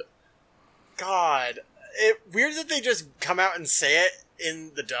 Yeah. God. Weird that they just come out and say it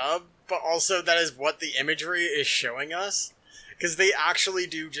in the dub, but also that is what the imagery is showing us. Because they actually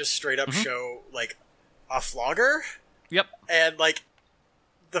do just straight up show, like, a flogger. Yep. And, like,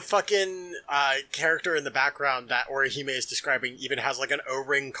 the fucking character in the background that Orihime is describing even has, like, an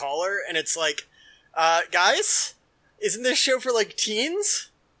O-ring collar, and it's like, guys? Isn't this show for, like,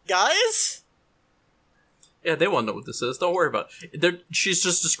 teens? Guys? Yeah, they won't know what this is. Don't worry about it. She's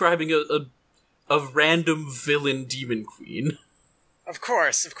just describing a random villain demon queen. Of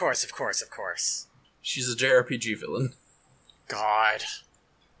course. She's a JRPG villain. God.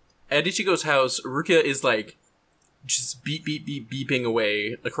 At Ichigo's house, Rukia is, like, just beeping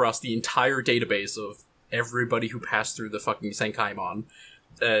away across the entire database of everybody who passed through the fucking Senkaimon,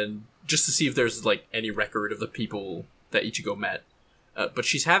 and just to see if there's, like, any record of the people that Ichigo met. But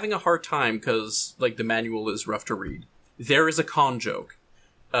she's having a hard time because, like, the manual is rough to read. There is a con joke.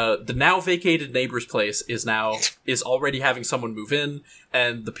 The now vacated neighbor's place is already having someone move in,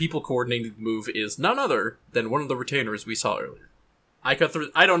 and the people coordinating the move is none other than one of the retainers we saw earlier. I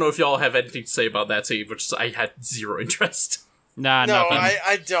don't know if y'all have anything to say about that scene, which I had zero interest. Nah, no, nothing.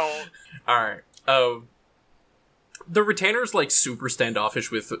 I don't. Alright, the retainer's, like, super standoffish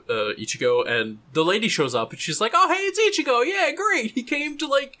with Ichigo, and the lady shows up, and she's like, oh, hey, it's Ichigo, yeah, great, he came to,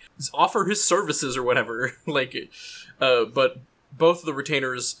 like, offer his services or whatever, but both of the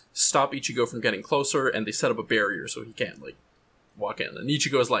retainers stop Ichigo from getting closer, and they set up a barrier so he can't, like, walk in, and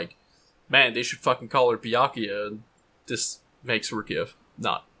Ichigo's like, man, they should fucking call her Byakuya, and this makes Rukia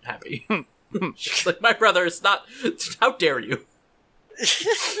not happy. She's like, my brother, it's not, how dare you?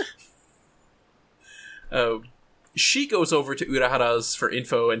 She goes over to Urahara's for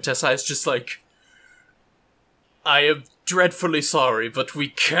info, and Tessai's just like, I am dreadfully sorry, but we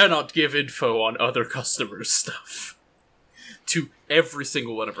cannot give info on other customers' stuff. To every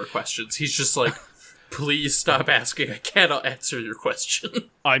single one of her questions. He's just like, please stop asking, I cannot answer your question.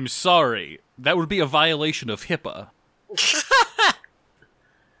 I'm sorry. That would be a violation of HIPAA.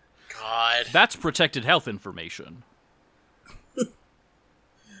 God. That's protected health information.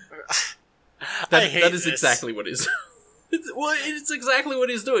 I hate that is this. exactly what he's... it's exactly what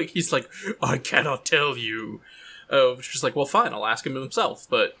he's doing. He's like, I cannot tell you. She's like, well, fine, I'll ask him himself.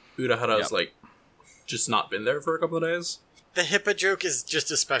 But Urahara's, like, just not been there for a couple of days. The HIPAA joke is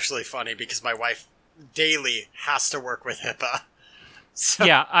just especially funny because my wife daily has to work with HIPAA. So,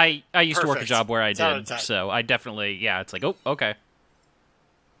 Yeah, I used to work a Perfect. job where I It's out of did, time. so I definitely, yeah, it's like, oh, okay.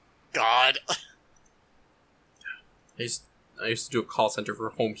 God. I used to do a call center for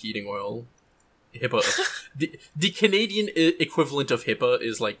home heating oil. HIPAA. the Canadian equivalent of HIPAA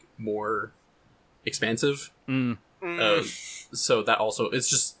is like more expansive. So that also, it's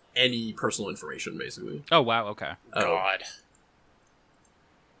just any personal information basically. Oh, wow, okay. God.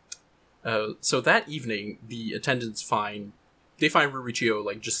 So that evening, the attendants find Rurichio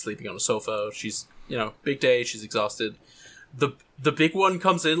like just sleeping on a sofa. She's, big day. She's exhausted. The big one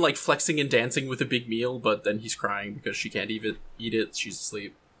comes in like flexing and dancing with a big meal, but then he's crying because she can't even eat it. She's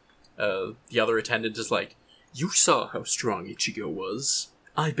asleep. The other attendant is like, "You saw how strong Ichigo was.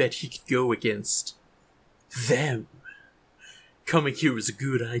 I bet he could go against them. Coming here is a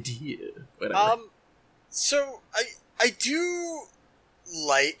good idea." Whatever. So I do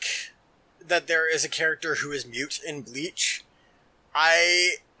like that there is a character who is mute in Bleach.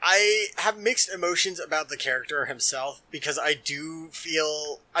 I have mixed emotions about the character himself because I do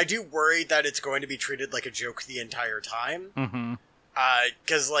worry that it's going to be treated like a joke the entire time. Mm-hmm.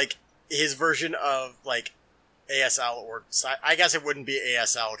 Because like his version of like ASL or I guess it wouldn't be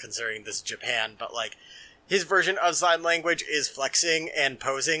ASL considering this is Japan, but like his version of sign language is flexing and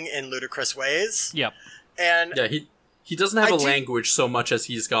posing in ludicrous ways. Yep. And Yeah, he doesn't have a language so much as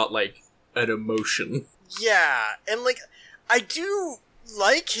he's got like an emotion. yeah, and like I do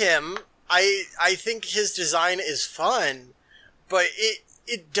like him. I think his design is fun, but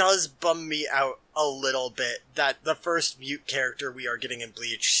it does bum me out a little bit that the first mute character we are getting in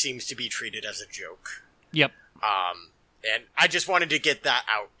Bleach seems to be treated as a joke. Yep. And I just wanted to get that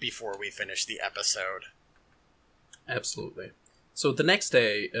out before we finish the episode. Absolutely. So the next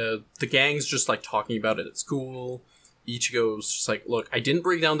day, the gang's just like talking about it at school. Ichigo's just like, "Look, I didn't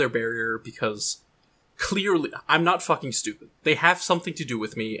break down their barrier because clearly I'm not fucking stupid. They have something to do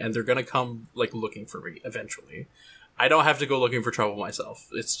with me, and they're gonna come like looking for me eventually. I don't have to go looking for trouble myself.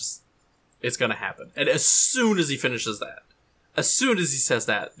 It's gonna happen." And as soon as he finishes that, as soon as he says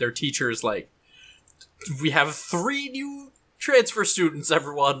that, their teacher is like, "We have 3 new transfer students,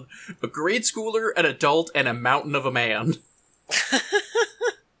 everyone. A grade schooler, an adult, and a mountain of a man."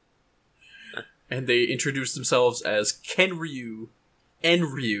 And they introduce themselves as Kenryu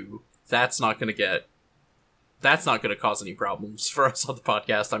and Ryu. That's not gonna cause any problems for us on the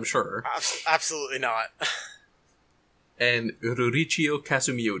podcast, I'm sure. Absolutely not. And Rurichio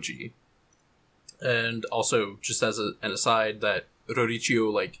Kasumiyoji. And also, just as an aside, that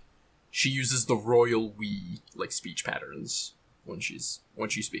Rurichio, like, she uses the royal we, like, speech patterns when she's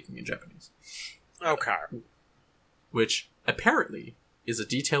speaking in Japanese. Okay. Which, apparently, is a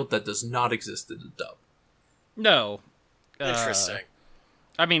detail that does not exist in the dub. No. Interesting.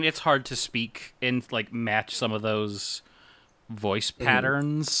 I mean, it's hard to speak and, like, match some of those voice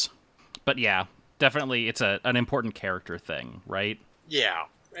patterns. But yeah, definitely it's an important character thing, right? Yeah,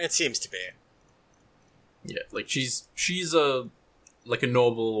 it seems to be. Yeah, like, she's a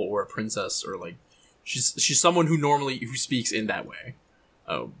noble or a princess, or, like, she's someone who speaks in that way.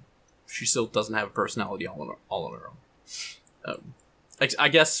 She still doesn't have a personality all on her own. I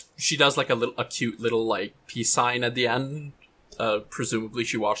guess she does like a cute little like peace sign at the end. Presumably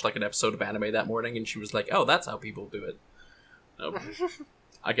she watched like an episode of anime that morning and she was like, "Oh, that's how people do it."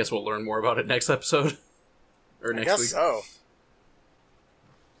 I guess we'll learn more about it next episode or next week. So.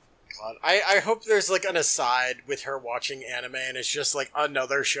 God, I hope there's like an aside with her watching anime and it's just like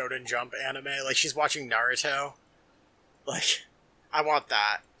another Shonen Jump anime, like she's watching Naruto. Like, I want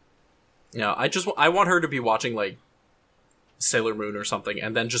that. Yeah, I want her to be watching like Sailor Moon or something,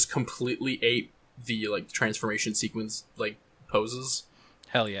 and then just completely ape the like transformation sequence like poses.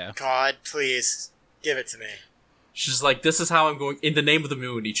 Hell yeah. God, please give it to me. She's like, "This is how I'm going. In the name of the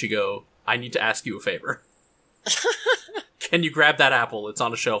moon, Ichigo, I need to ask you a favor. Can you grab that apple? It's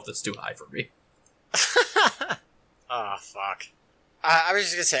on a shelf that's too high for me." Ah, fuck. I was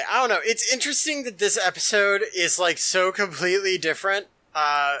just gonna say, I don't know. It's interesting that this episode is like so completely different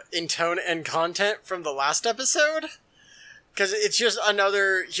in tone and content from the last episode. Because it's just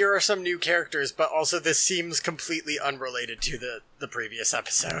another, here are some new characters, but also this seems completely unrelated to the previous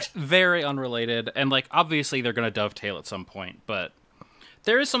episode. Very unrelated, and like obviously they're going to dovetail at some point, but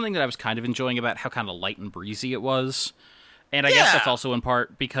there is something that I was kind of enjoying about how kind of light and breezy it was. And I guess that's also in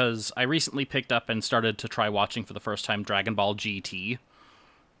part because I recently picked up and started to try watching for the first time Dragon Ball GT.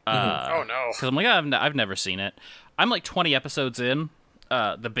 Oh no. Because I'm like, I've never seen it. I'm like 20 episodes in.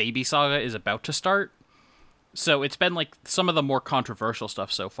 The Baby Saga is about to start. So it's been like some of the more controversial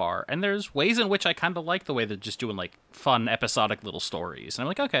stuff so far. And there's ways in which I kind of like the way they're just doing like fun episodic little stories. And I'm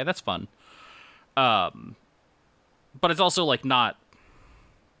like, okay, that's fun. But it's also like not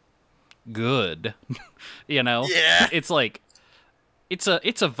good. You know? Yeah. It's like it's a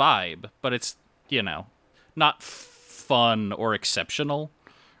vibe, but it's, you know, not fun or exceptional.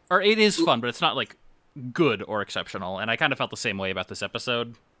 Or it is fun, but it's not like good or exceptional. And I kind of felt the same way about this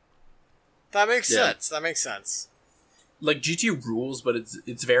episode. That makes sense. That makes sense. Like, GT rules, but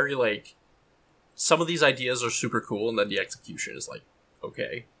it's very, like, some of these ideas are super cool, and then the execution is, like,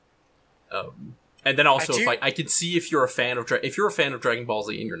 okay. And then also, if I can see if you're a fan of Dragon Ball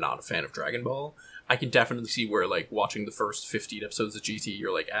Z and you're not a fan of Dragon Ball, I can definitely see where, like, watching the first 15 episodes of GT,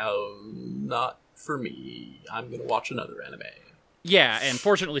 you're like, oh, not for me. I'm gonna watch another anime. Yeah, and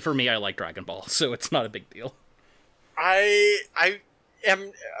fortunately for me, I like Dragon Ball, so it's not a big deal. I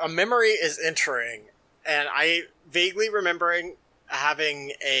am... A memory is entering, and I vaguely remembering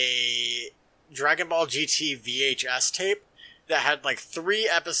having a Dragon Ball GT VHS tape that had, like, 3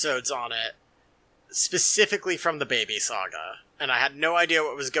 episodes on it, specifically from the Baby Saga. And I had no idea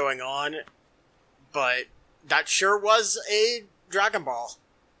what was going on, but that sure was a Dragon Ball.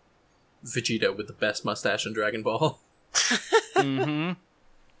 Vegeta with the best mustache in Dragon Ball. Mm-hmm.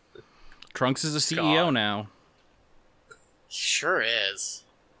 Trunks is a CEO now. He sure is.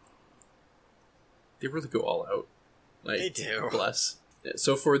 They really go all out. Like, They do. Bless.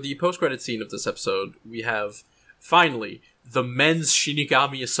 So for the post-credit scene of this episode, we have, finally, the Men's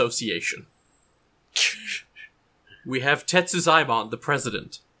Shinigami Association. We have Tetsuzaimon, the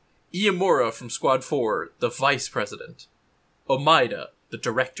president. Iemura from Squad 4, the vice president. Omaida, the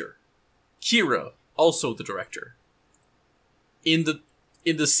director. Kira, also the director. In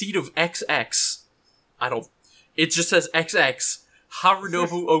the seat of XX, it just says XX,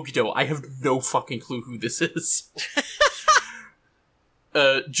 Harunobu Ogido. I have no fucking clue who this is.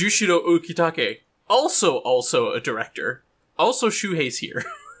 Jushiro Ukitake, also a director. Also Shuhei's here.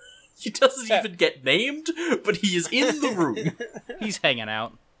 He doesn't even get named, but he is in the room. He's hanging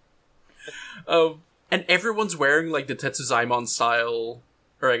out. And everyone's wearing, like, the Tetsuzaimon style,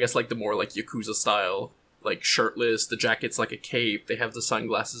 or I guess, like, the more, like, Yakuza style, like, shirtless, the jacket's like a cape, they have the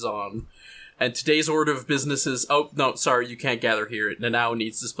sunglasses on. And today's order of business is, oh, no, sorry, you can't gather here. Nanao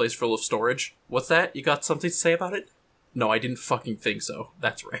needs this place full of storage. What's that? You got something to say about it? No, I didn't fucking think so.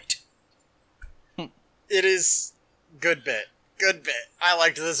 That's right. It is good bit. Good bit. I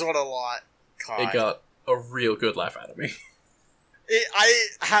liked this one a lot. God. It got a real good laugh out of me. I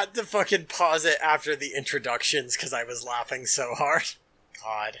had to fucking pause it after the introductions because I was laughing so hard.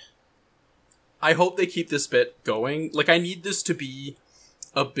 God. I hope they keep this bit going. Like, I need this to be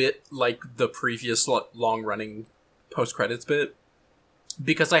a bit like the previous long-running post-credits bit,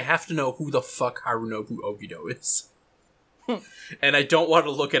 because I have to know who the fuck Harunobu Ogido is. And I don't want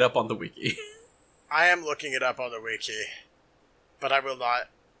to look it up on the wiki. I am looking it up on the wiki, but I will not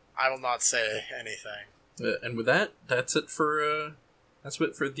say anything. And with that, that's it for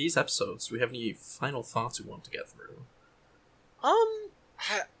these episodes. Do we have any final thoughts we want to get through?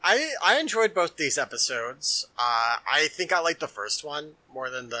 I enjoyed both these episodes. I think I liked the first one more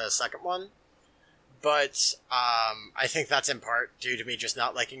than the second one, but I think that's in part due to me just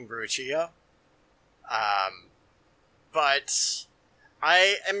not liking Ruichiyo. But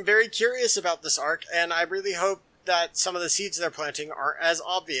I am very curious about this arc, and I really hope that some of the seeds they're planting aren't as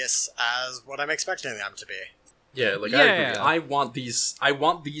obvious as what I'm expecting them to be. Yeah, like, Yeah. I agree. I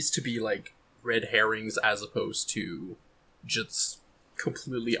want these to be, like, red herrings as opposed to just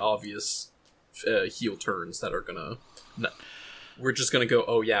completely obvious heel turns that are gonna... we're just gonna go,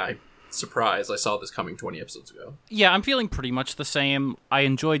 oh yeah, surprise, I saw this coming 20 episodes ago. Yeah, I'm feeling pretty much the same. I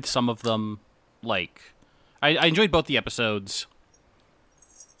enjoyed some of them, like... I enjoyed both the episodes.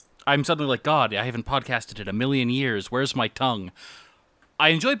 I'm suddenly like, God, I haven't podcasted in a million years. Where's my tongue? I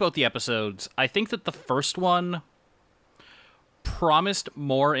enjoyed both the episodes. I think that the first one promised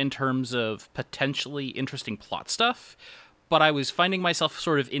more in terms of potentially interesting plot stuff, but I was finding myself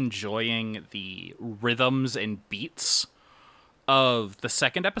sort of enjoying the rhythms and beats of the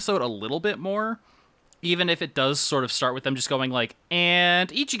second episode a little bit more, even if it does sort of start with them just going like,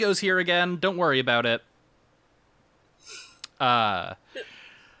 and Ichigo's here again, don't worry about it. I'm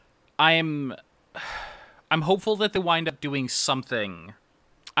hopeful that they wind up doing something.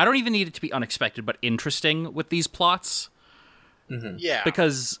 I don't even need it to be unexpected, but interesting with these plots. Mm-hmm. Yeah.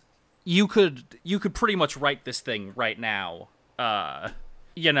 Because you could pretty much write this thing right now.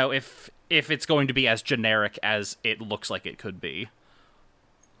 If it's going to be as generic as it looks like it could be.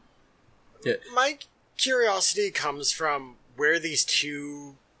 Yeah. My curiosity comes from where these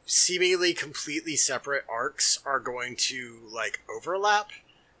two seemingly completely separate arcs are going to, like, overlap.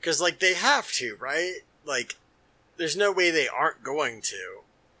 Because, like, they have to, right? Like, there's no way they aren't going to.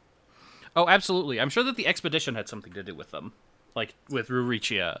 Oh, absolutely. I'm sure that the expedition had something to do with them. Like, with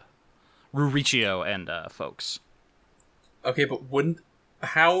Ruichiyo. Rurichio and folks. Okay, but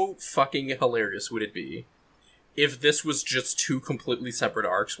how fucking hilarious would it be if this was just two completely separate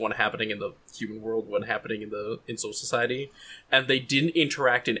arcs, one happening in the human world, one happening in Soul Society, and they didn't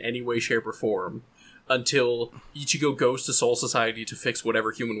interact in any way, shape, or form until Ichigo goes to Soul Society to fix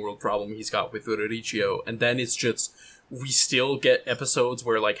whatever human world problem he's got with Rurichio, and then it's just, we still get episodes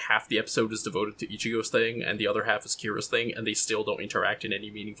where, like, half the episode is devoted to Ichigo's thing, and the other half is Kira's thing, and they still don't interact in any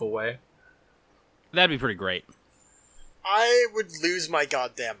meaningful way. That'd be pretty great. I would lose my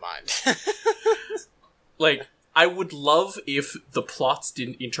goddamn mind. Like, I would love if the plots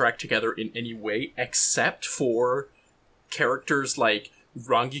didn't interact together in any way, except for characters like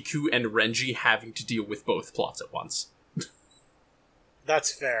Rangiku and Renji having to deal with both plots at once.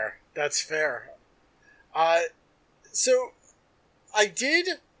 That's fair. That's fair. So, I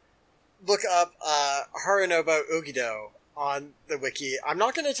did look up Harunobu Ugido on the wiki. I'm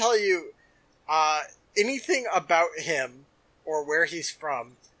not going to tell you anything about him or where he's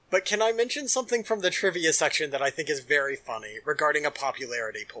from, but can I mention something from the trivia section that I think is very funny regarding a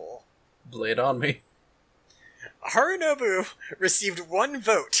popularity poll? Lay it on me. Harunobu received 1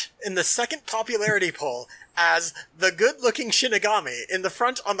 vote in the second popularity poll as the good-looking Shinigami in the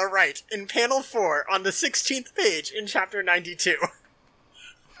front on the right in panel 4 on the 16th page in chapter 92.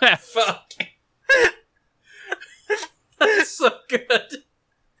 Fuck. That's so good.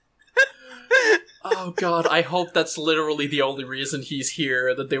 Oh god, I hope that's literally the only reason he's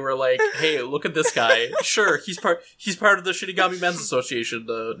here, that they were like, hey, look at this guy. Sure, he's part of the Shinigami Men's Association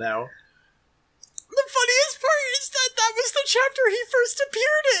now. The funniest part is that was the chapter he first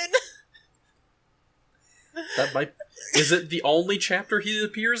appeared in! Is it the only chapter he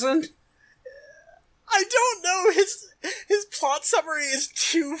appears in? I don't know, his plot summary is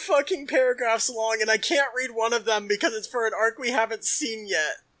 2 fucking paragraphs long, and I can't read one of them because it's for an arc we haven't seen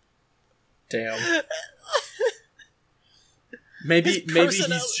yet. Damn. Maybe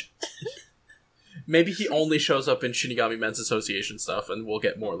he only shows up in Shinigami Men's Association stuff, and we'll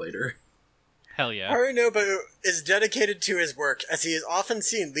get more later. Hell yeah. Harunobu is dedicated to his work, as he is often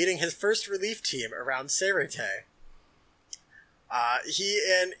seen leading his first relief team around Seirete. He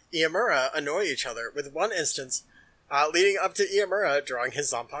and Iemura annoy each other, with one instance leading up to Iemura drawing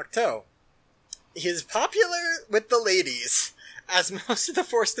his Zanpakuto. He is popular with the ladies, as most of the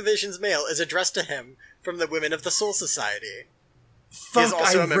Force Division's mail is addressed to him from the women of the Soul Society. Fuck,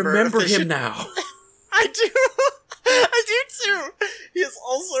 I remember him now. I do! I do too! He is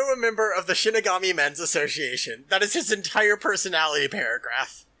also a member of the Shinigami Men's Association. That is his entire personality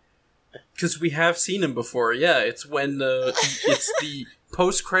paragraph. Because we have seen him before, yeah. It's when, it's the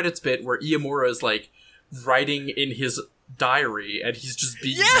post-credits bit where Iemura is, like, writing in his diary, and he's just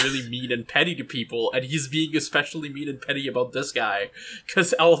being really mean and petty to people, and he's being especially mean and petty about this guy,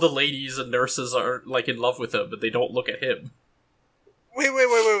 because all the ladies and nurses are, like, in love with him, but they don't look at him.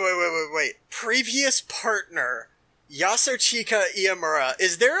 Wait. Previous partner, Yasuchika Iemura.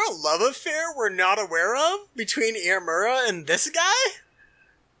 Is there a love affair we're not aware of between Iemura and this guy?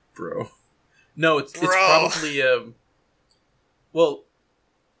 Bro. No, it's probably, well,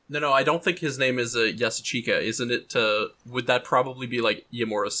 no, I don't think his name is Yasuchika, isn't it? Would that probably be, like,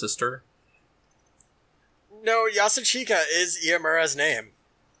 Iemura's sister? No, Yasuchika is Iemura's name.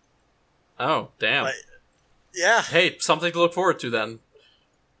 Oh, damn. Yeah. Hey, something to look forward to, then.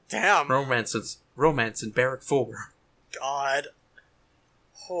 Damn. Romance in Barrack 4. God.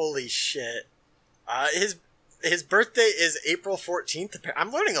 Holy shit. His birthday is April 14th.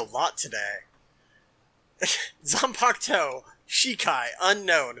 I'm learning a lot today. Zanpakuto, Shikai,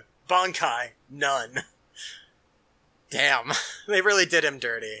 unknown. Bankai, none. Damn. They really did him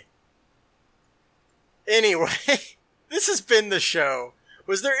dirty. Anyway, this has been the show.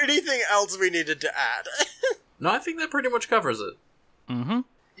 Was there anything else we needed to add? No, I think that pretty much covers it. Mm-hmm.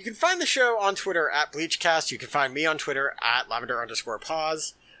 You can find the show on Twitter at BleachCast. You can find me on Twitter at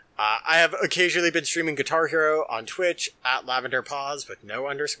lavender_pause. I have occasionally been streaming Guitar Hero on Twitch at lavenderpause with no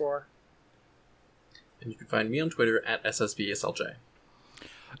underscore. And you can find me on Twitter at SSBSLJ.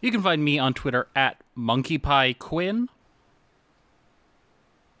 You can find me on Twitter at MonkeyPieQuinn.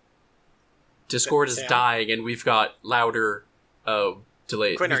 Discord is dying, and we've got louder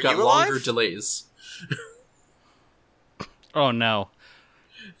delays. Quinn, we've got longer delays. Oh no.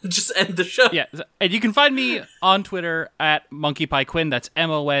 Just end the show. Yeah, and you can find me on Twitter at MonkeyPieQuinn. That's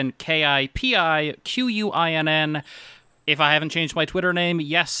MonkeyPiQuinn. If I haven't changed my Twitter name,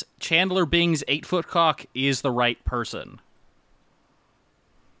 yes, Chandler Bing's 8-foot cock is the right person.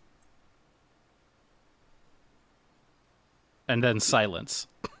 And then silence.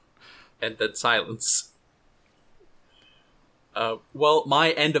 And then silence. Well,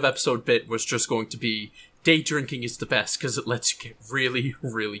 my end of episode bit was just going to be day drinking is the best because it lets you get really,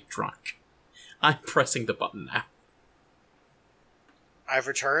 really drunk. I'm pressing the button now. I've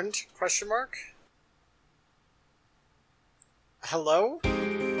returned? Question mark? Hello?